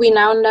 We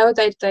now know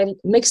that they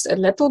mixed a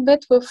little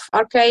bit with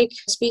archaic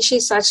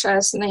species such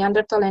as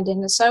Neanderthal and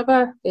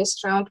Denisova. There's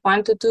around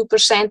 1 to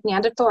 2%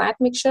 Neanderthal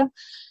admixture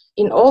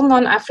in all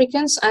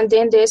non-Africans, and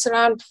then there's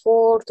around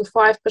 4 to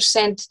 5%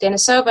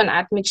 Denisovan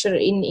admixture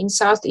in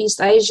Southeast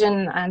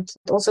Asian and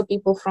also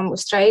people from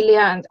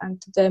Australia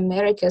and the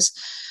Americas.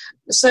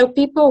 So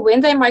people,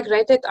 when they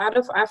migrated out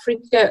of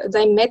Africa,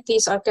 they met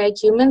these archaic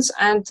humans,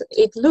 and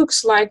it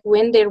looks like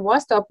when there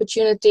was the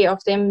opportunity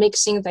of them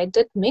mixing, they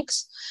did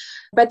mix.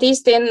 But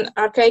these then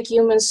archaic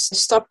humans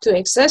stopped to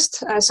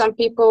exist. Some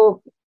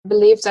people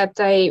believe that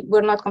they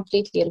were not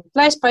completely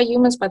replaced by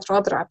humans, but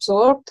rather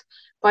absorbed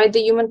by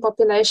the human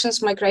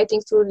populations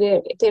migrating through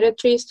their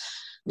territories,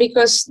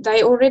 because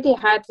they already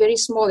had very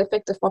small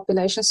effective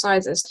population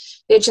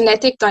sizes. Their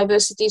genetic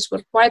diversities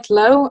were quite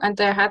low, and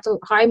they had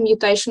high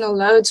mutational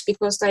loads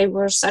because they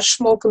were such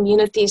small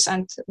communities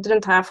and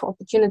didn't have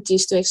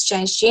opportunities to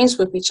exchange genes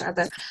with each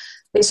other.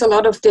 There's a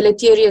lot of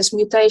deleterious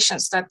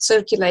mutations that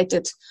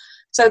circulated.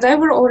 So they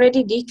were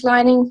already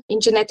declining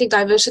in genetic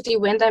diversity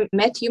when they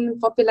met human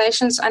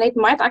populations, and it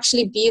might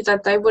actually be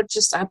that they were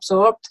just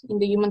absorbed in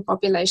the human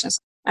populations.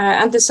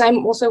 And the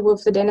same also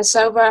with the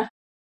Denisova.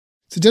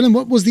 So Dylan,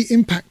 what was the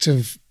impact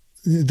of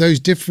those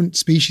different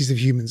species of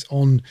humans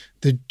on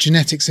the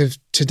genetics of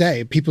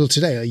today, people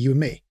today, like you and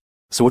me?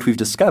 So what we've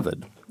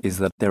discovered is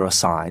that there are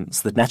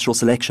signs that natural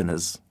selection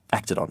has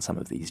acted on some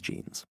of these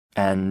genes.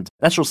 And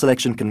natural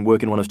selection can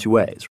work in one of two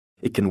ways.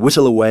 It can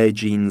whittle away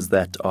genes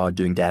that are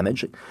doing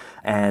damage,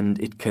 and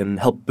it can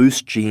help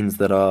boost genes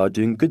that are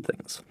doing good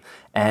things.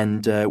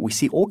 And we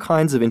see all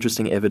kinds of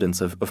interesting evidence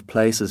of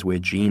places where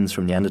genes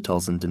from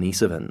Neanderthals and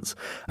Denisovans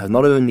have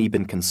not only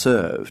been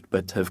conserved,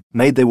 but have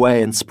made their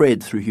way and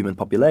spread through human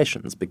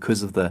populations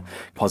because of the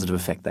positive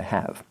effect they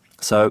have.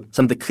 So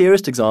some of the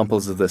clearest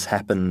examples of this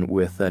happen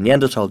with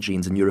Neanderthal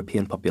genes in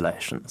European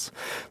populations.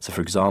 So,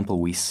 for example,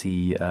 we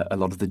see a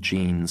lot of the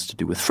genes to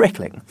do with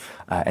freckling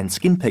and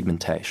skin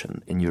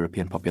pigmentation in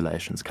European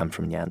populations come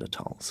from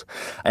Neanderthals.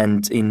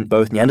 And in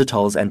both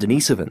Neanderthals and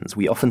Denisovans,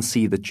 we often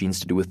see that genes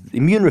to do with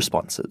immune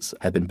responses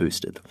have been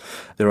boosted.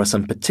 There are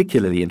some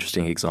particularly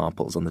interesting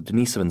examples on the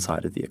Denisovan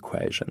side of the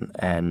equation.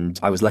 And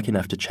I was lucky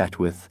enough to chat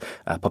with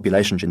a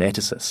population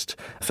geneticist,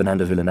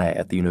 Fernando Villeneuve,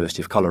 at the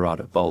University of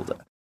Colorado,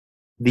 Boulder.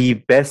 The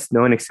best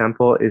known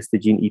example is the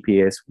gene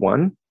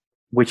EPAS1,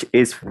 which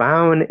is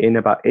found in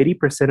about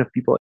 80% of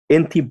people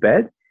in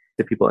Tibet.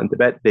 The people in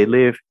Tibet, they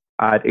live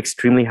at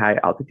extremely high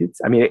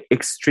altitudes. I mean,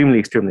 extremely,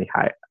 extremely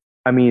high.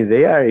 I mean,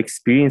 they are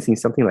experiencing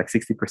something like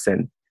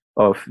 60%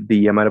 of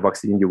the amount of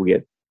oxygen you will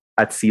get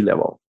at sea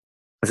level.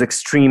 It's an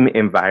extreme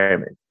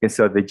environment. And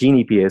so the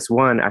gene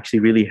EPAS1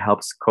 actually really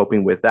helps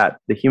coping with that.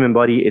 The human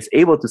body is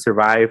able to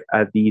survive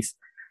at these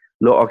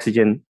low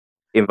oxygen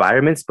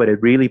environments, but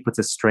it really puts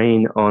a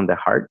strain on the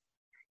heart.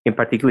 In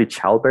particular,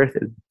 childbirth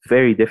is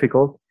very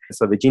difficult.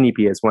 So the gene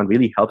EPAS1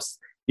 really helps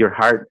your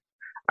heart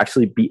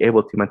actually be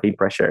able to maintain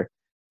pressure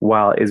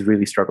while it's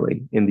really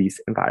struggling in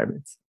these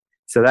environments.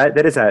 So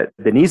that is the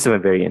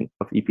Denisovan variant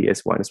of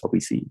EPAS1 is what we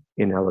see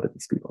in a lot of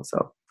these people.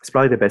 So it's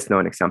probably the best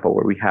known example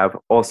where we have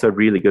also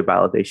really good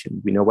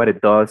validation. We know what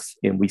it does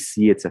and we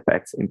see its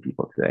effects in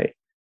people today.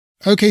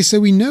 Okay, so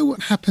we know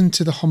what happened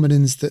to the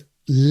hominins that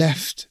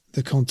left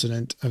the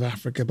continent of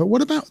Africa, but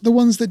what about the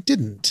ones that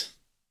didn't?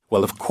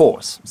 Well, of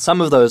course,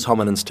 some of those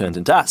hominins turned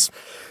into us.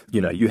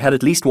 You had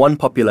at least one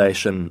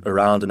population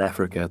around in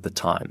Africa at the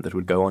time that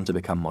would go on to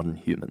become modern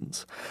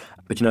humans.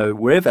 But,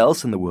 wherever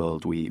else in the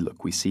world we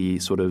look, we see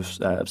sort of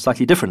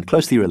slightly different,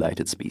 closely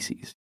related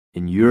species.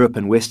 In Europe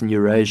and Western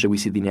Eurasia, we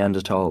see the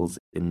Neanderthals.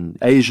 In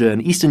Asia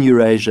and Eastern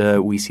Eurasia,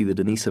 we see the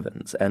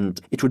Denisovans. And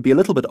it would be a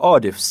little bit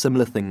odd if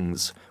similar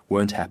things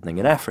weren't happening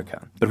in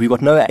Africa. But we've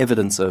got no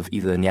evidence of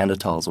either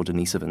Neanderthals or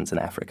Denisovans in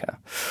Africa.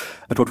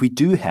 But what we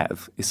do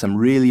have is some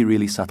really,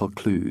 really subtle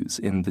clues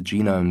in the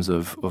genomes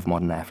of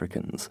modern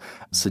Africans,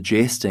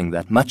 suggesting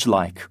that much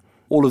like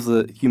all of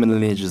the human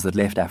lineages that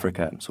left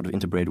Africa sort of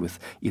interbred with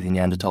either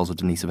Neanderthals or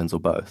Denisovans or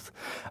both,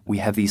 we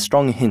have these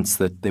strong hints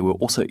that there were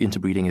also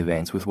interbreeding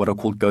events with what are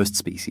called ghost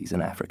species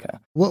in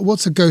Africa.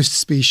 What's a ghost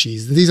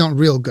species? These aren't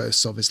real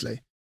ghosts, obviously.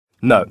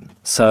 No.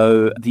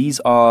 So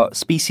these are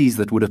species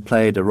that would have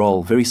played a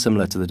role very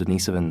similar to the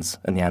Denisovans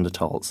and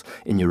Neanderthals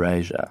in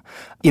Eurasia,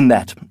 in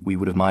that we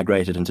would have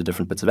migrated into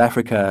different bits of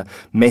Africa,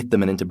 met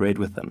them and interbred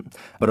with them,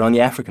 but on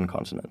the African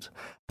continent.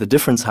 The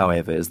difference,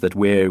 however, is that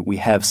where we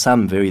have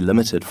some very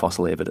limited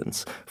fossil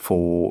evidence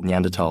for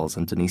Neanderthals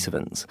and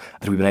Denisovans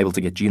that we've been able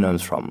to get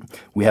genomes from,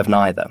 we have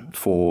neither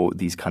for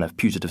these kind of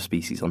putative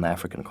species on the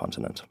African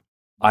continent.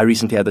 I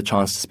recently had the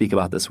chance to speak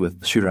about this with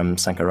Shuram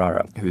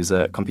Sankarara, who's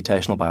a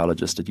computational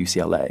biologist at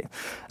UCLA.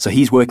 So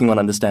he's working on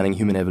understanding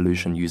human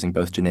evolution using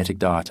both genetic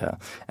data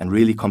and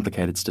really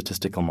complicated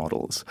statistical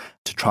models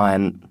to try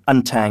and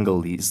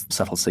untangle these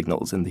subtle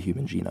signals in the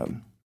human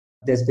genome.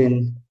 There's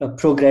been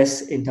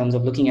progress in terms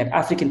of looking at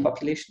African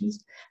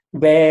populations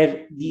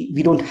where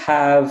we don't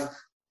have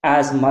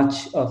as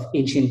much of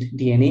ancient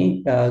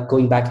DNA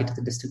going back into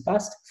the distant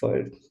past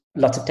for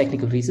lots of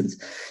technical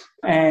reasons.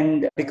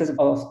 And because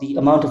of the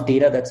amount of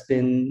data that's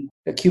been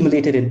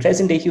accumulated in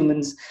present-day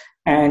humans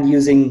and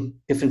using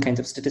different kinds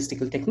of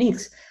statistical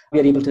techniques, we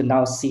are able to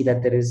now see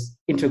that there is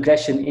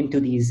introgression into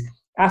these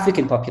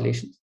African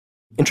populations.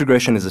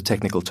 Introgression is a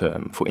technical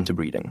term for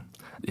interbreeding.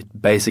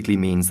 It basically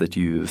means that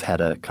you've had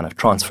a kind of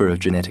transfer of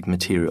genetic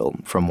material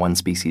from one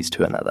species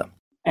to another.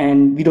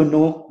 And we don't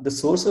know the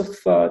source of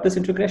this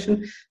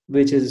introgression,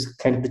 which is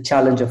kind of the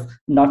challenge of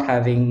not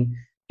having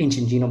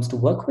ancient genomes to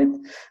work with.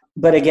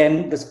 But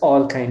again, this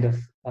all kind of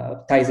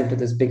ties into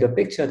this bigger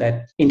picture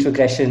that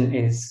introgression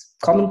is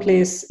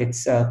commonplace,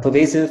 it's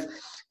pervasive,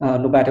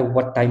 no matter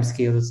what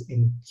timescales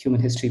in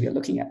human history we are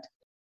looking at.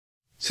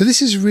 So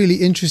this is really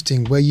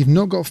interesting, where you've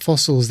not got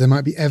fossils, there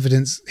might be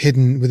evidence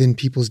hidden within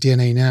people's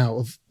DNA now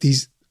of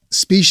these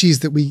species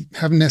that we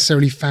haven't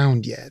necessarily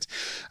found yet.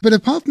 But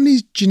apart from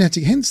these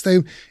genetic hints,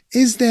 though,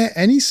 is there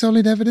any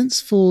solid evidence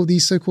for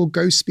these so-called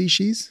ghost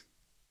species?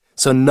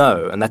 So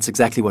no, and that's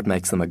exactly what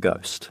makes them a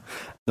ghost.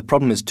 The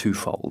problem is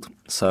twofold.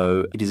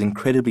 So it is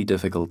incredibly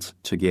difficult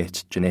to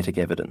get genetic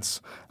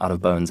evidence out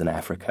of bones in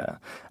Africa.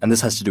 And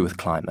this has to do with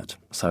climate.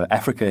 So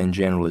Africa in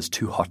general is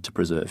too hot to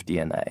preserve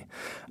DNA.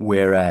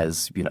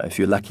 Whereas, if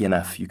you're lucky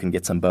enough, you can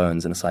get some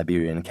bones in a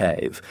Siberian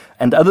cave.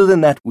 And other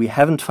than that, we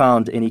haven't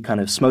found any kind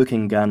of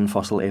smoking gun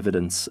fossil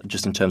evidence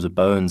just in terms of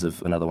bones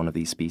of another one of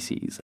these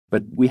species.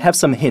 But we have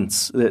some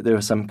hints that there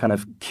are some kind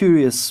of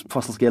curious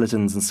fossil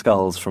skeletons and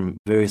skulls from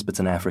various bits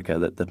in Africa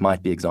that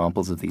might be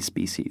examples of these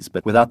species.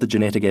 But without the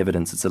genetic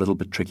evidence, it's a little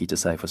bit tricky to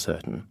say for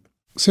certain.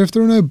 So if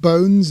there are no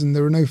bones and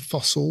there are no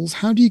fossils,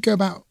 how do you go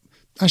about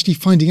actually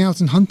finding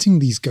out and hunting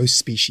these ghost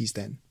species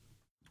then?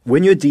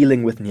 When you're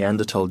dealing with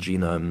Neanderthal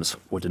genomes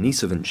or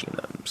Denisovan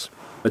genomes,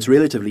 it's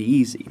relatively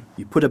easy.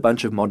 You put a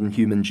bunch of modern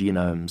human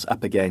genomes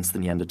up against the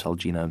Neanderthal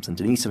genomes and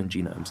Denisovan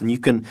genomes, and you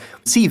can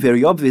see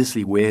very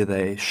obviously where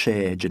they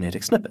share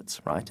genetic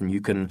snippets, right? And you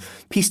can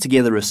piece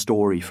together a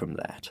story from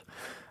that.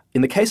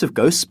 In the case of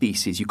ghost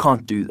species, you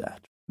can't do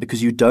that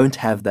because you don't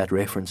have that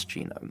reference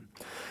genome.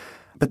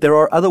 But there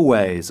are other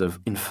ways of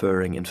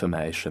inferring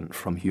information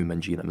from human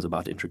genomes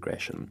about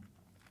integration.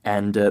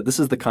 And this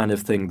is the kind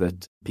of thing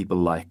that people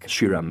like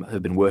Shriram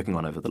have been working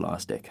on over the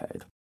last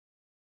decade.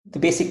 The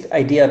basic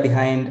idea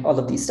behind all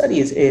of these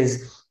studies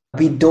is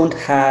we don't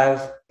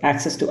have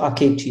access to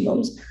archaic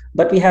genomes,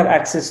 but we have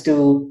access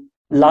to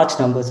large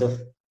numbers of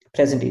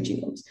present-day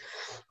genomes.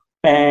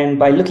 And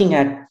by looking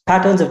at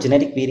patterns of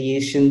genetic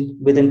variation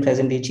within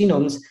present-day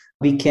genomes,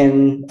 we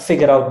can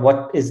figure out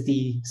what is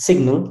the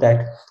signal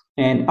that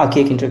an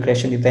archaic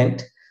integration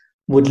event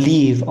would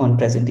leave on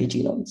present-day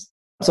genomes.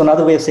 So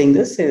another way of saying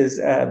this is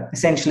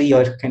essentially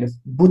you're kind of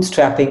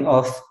bootstrapping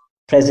of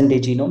present-day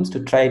genomes to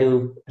try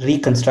to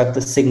reconstruct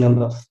the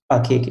signal of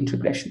archaic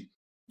integration.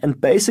 And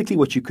basically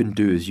what you can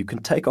do is you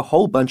can take a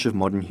whole bunch of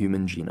modern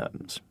human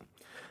genomes.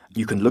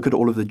 You can look at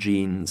all of the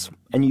genes,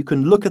 and you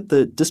can look at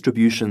the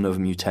distribution of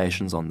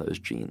mutations on those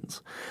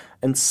genes.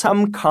 And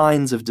some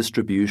kinds of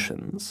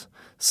distributions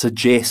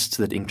suggest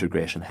that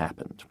integration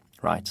happened,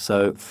 right?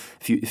 So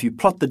if you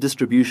plot the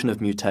distribution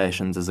of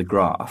mutations as a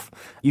graph,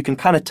 you can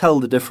kind of tell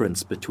the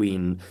difference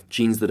between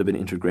genes that have been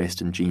integrated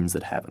and genes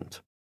that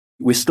haven't.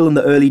 We're still in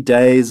the early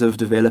days of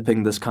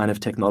developing this kind of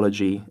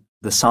technology.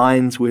 The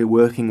signs we're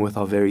working with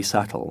are very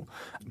subtle.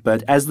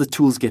 But as the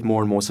tools get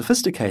more and more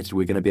sophisticated,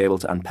 we're going to be able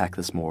to unpack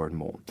this more and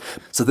more.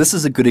 So this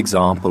is a good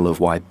example of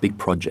why big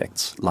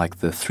projects like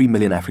the 3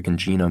 Million African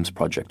Genomes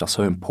Project are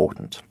so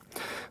important.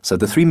 So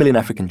the 3 Million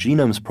African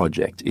Genomes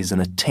Project is an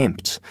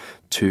attempt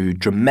to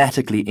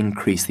dramatically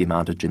increase the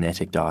amount of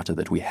genetic data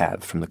that we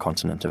have from the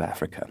continent of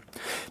Africa.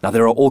 Now,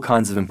 there are all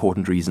kinds of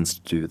important reasons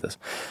to do this,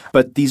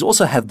 but these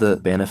also have the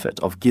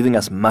benefit of giving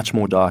us much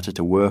more data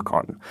to work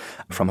on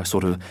from a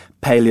sort of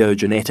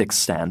paleogenetics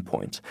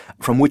standpoint,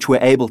 from which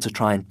we're able to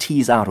try and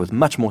tease out with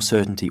much more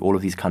certainty all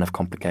of these kind of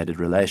complicated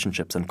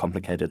relationships and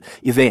complicated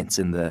events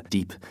in the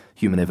deep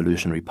human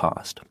evolutionary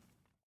past.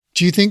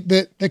 Do you think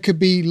that there could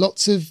be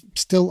lots of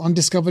still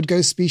undiscovered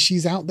ghost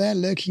species out there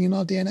lurking in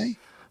our DNA?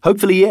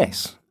 Hopefully,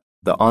 yes.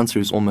 The answer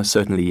is almost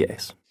certainly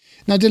yes.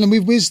 Now, Dylan,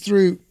 we've whizzed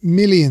through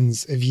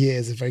millions of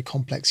years of very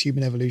complex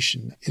human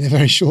evolution in a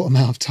very short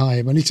amount of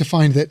time, only to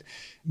find that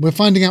we're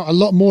finding out a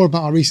lot more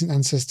about our recent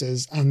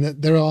ancestors and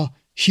that there are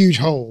huge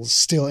holes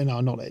still in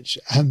our knowledge,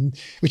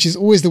 which is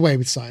always the way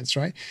with science,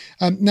 right?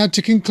 Now,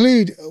 to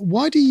conclude,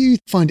 why do you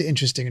find it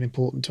interesting and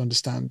important to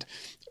understand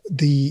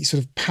the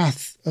sort of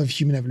path of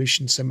human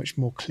evolution so much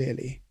more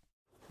clearly?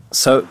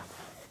 So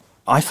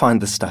I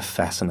find this stuff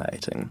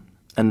fascinating,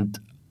 and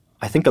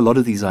I think a lot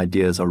of these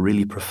ideas are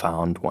really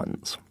profound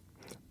ones.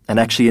 And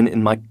actually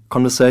in my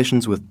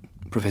conversations with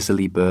Professor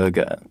Lee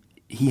Berger,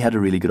 he had a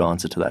really good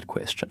answer to that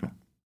question.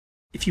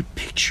 If you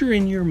picture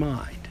in your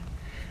mind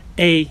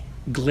a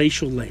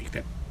glacial lake,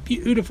 that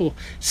beautiful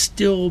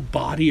still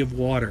body of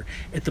water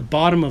at the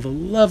bottom of a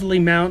lovely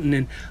mountain,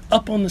 and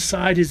up on the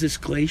side is this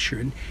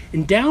glacier,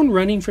 and down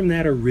running from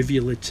that are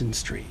rivulets and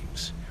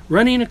streams,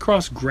 running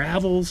across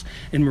gravels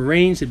and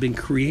moraines that have been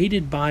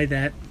created by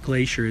that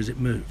glacier as it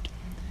moved.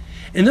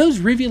 And those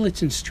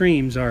rivulets and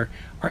streams are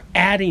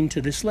adding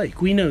to this lake.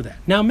 We know that.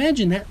 Now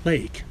imagine that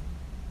lake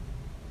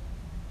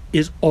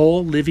is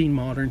all living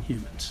modern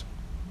humans.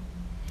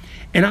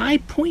 And I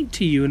point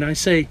to you and I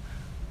say,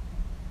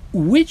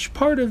 which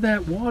part of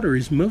that water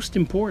is most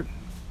important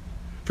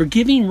for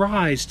giving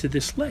rise to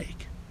this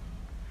lake?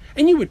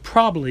 And you would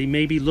probably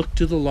maybe look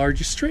to the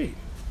largest stream.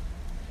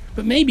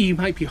 But maybe you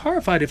might be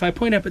horrified if I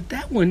point out, but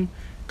that one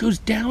goes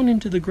down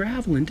into the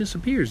gravel and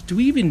disappears. Do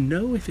we even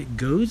know if it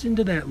goes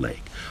into that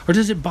lake? Or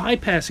does it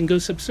bypass and go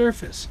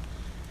subsurface?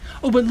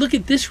 Oh, but look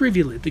at this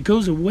rivulet that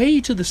goes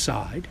away to the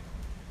side,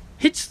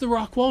 hits the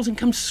rock walls, and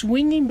comes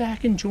swinging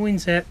back and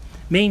joins that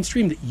main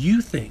stream that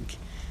you think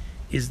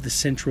is the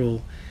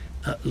central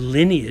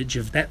lineage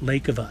of that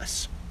lake of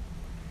us.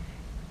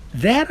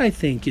 That, I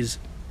think, is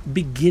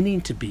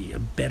beginning to be a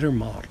better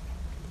model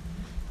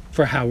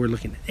for how we're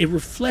looking at it. It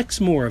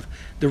reflects more of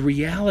the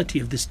reality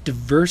of this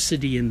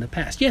diversity in the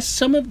past. Yes,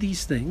 some of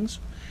these things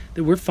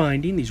that we're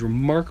finding, these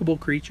remarkable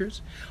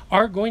creatures,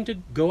 are going to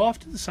go off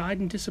to the side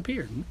and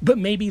disappear. But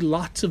maybe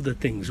lots of the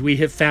things we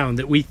have found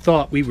that we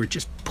thought we were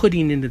just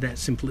putting into that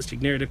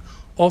simplistic narrative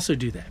also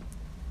do that.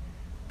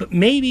 But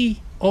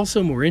maybe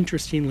also, more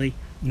interestingly,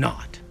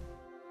 not.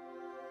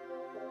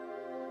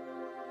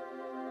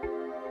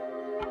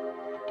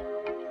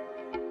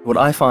 What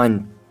I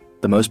find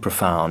the most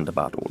profound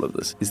about all of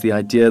this is the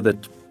idea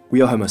that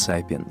we are Homo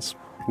sapiens.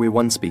 We're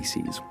one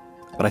species.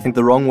 But I think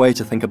the wrong way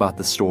to think about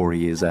the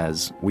story is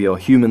as we are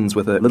humans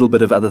with a little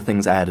bit of other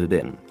things added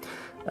in.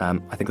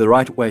 I think the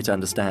right way to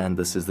understand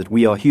this is that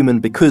we are human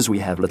because we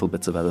have little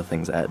bits of other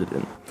things added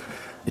in.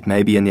 It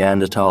may be a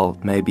Neanderthal,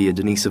 it may be a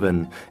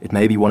Denisovan, it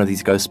may be one of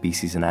these ghost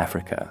species in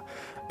Africa,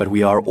 but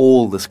we are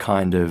all this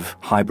kind of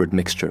hybrid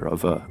mixture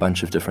of a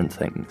bunch of different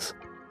things.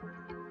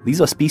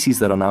 These are species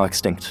that are now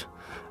extinct,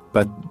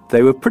 but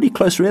they were pretty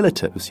close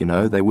relatives, you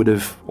know. They would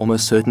have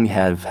almost certainly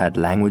have had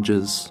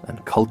languages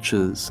and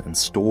cultures and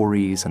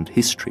stories and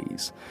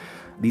histories.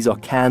 These are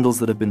candles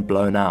that have been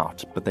blown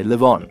out, but they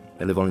live on.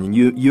 They live on in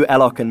you,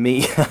 Alok, and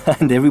me,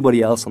 and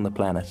everybody else on the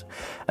planet.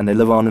 And they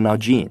live on in our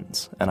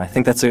genes. And I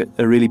think that's a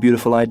really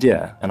beautiful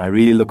idea. And I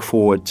really look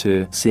forward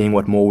to seeing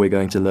what more we're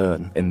going to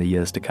learn in the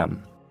years to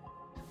come.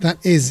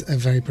 That is a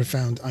very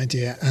profound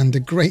idea and a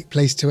great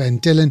place to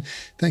end. Dylan,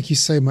 thank you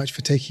so much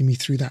for taking me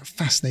through that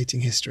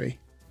fascinating history.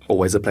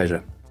 Always a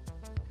pleasure.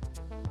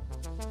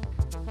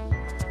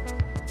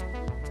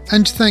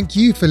 And thank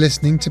you for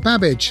listening to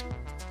Babbage.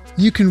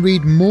 You can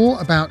read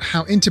more about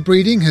how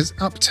interbreeding has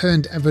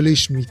upturned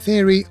evolutionary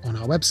theory on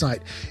our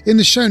website. In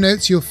the show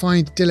notes, you'll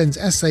find Dylan's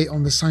essay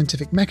on the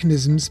scientific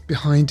mechanisms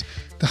behind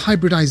the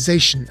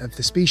hybridization of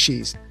the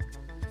species.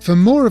 For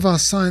more of our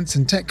science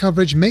and tech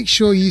coverage, make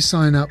sure you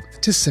sign up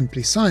to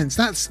Simply Science.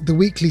 That's the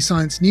weekly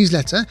science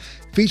newsletter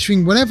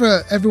featuring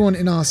whatever everyone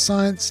in our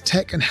science,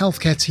 tech and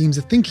healthcare teams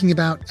are thinking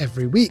about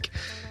every week.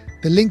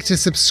 The link to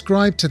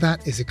subscribe to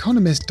that is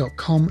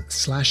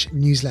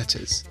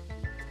economist.com/newsletters.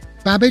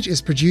 Babbage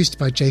is produced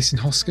by Jason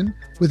Hoskin,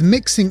 with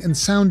mixing and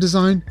sound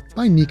design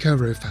by Nico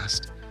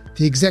Rofast.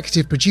 The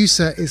executive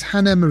producer is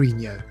Hannah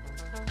Mourinho.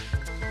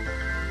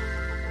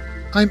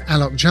 I'm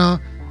Alok Jha,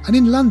 and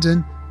in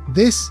London,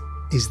 this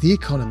is The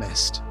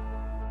Economist.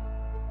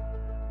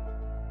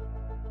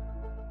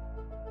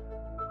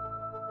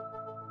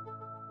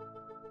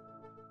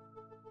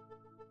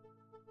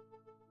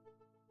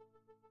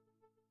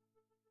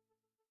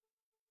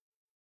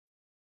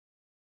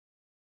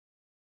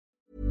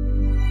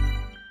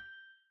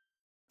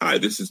 Hi,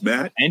 this is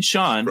Matt and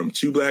Sean from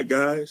Two Black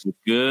Guys with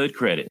Good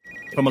Credit.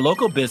 From a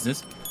local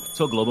business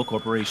to a global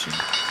corporation.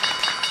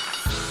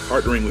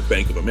 Partnering with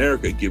Bank of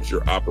America gives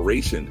your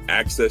operation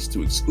access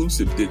to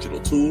exclusive digital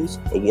tools,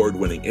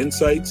 award-winning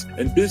insights,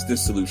 and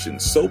business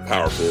solutions so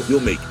powerful you'll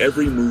make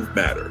every move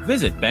matter.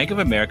 Visit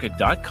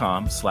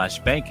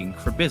bankofamerica.com/banking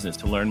for business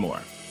to learn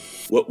more.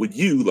 What would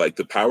you like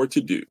the power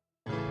to do?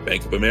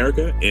 Bank of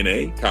America,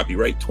 N.A.,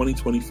 copyright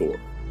 2024.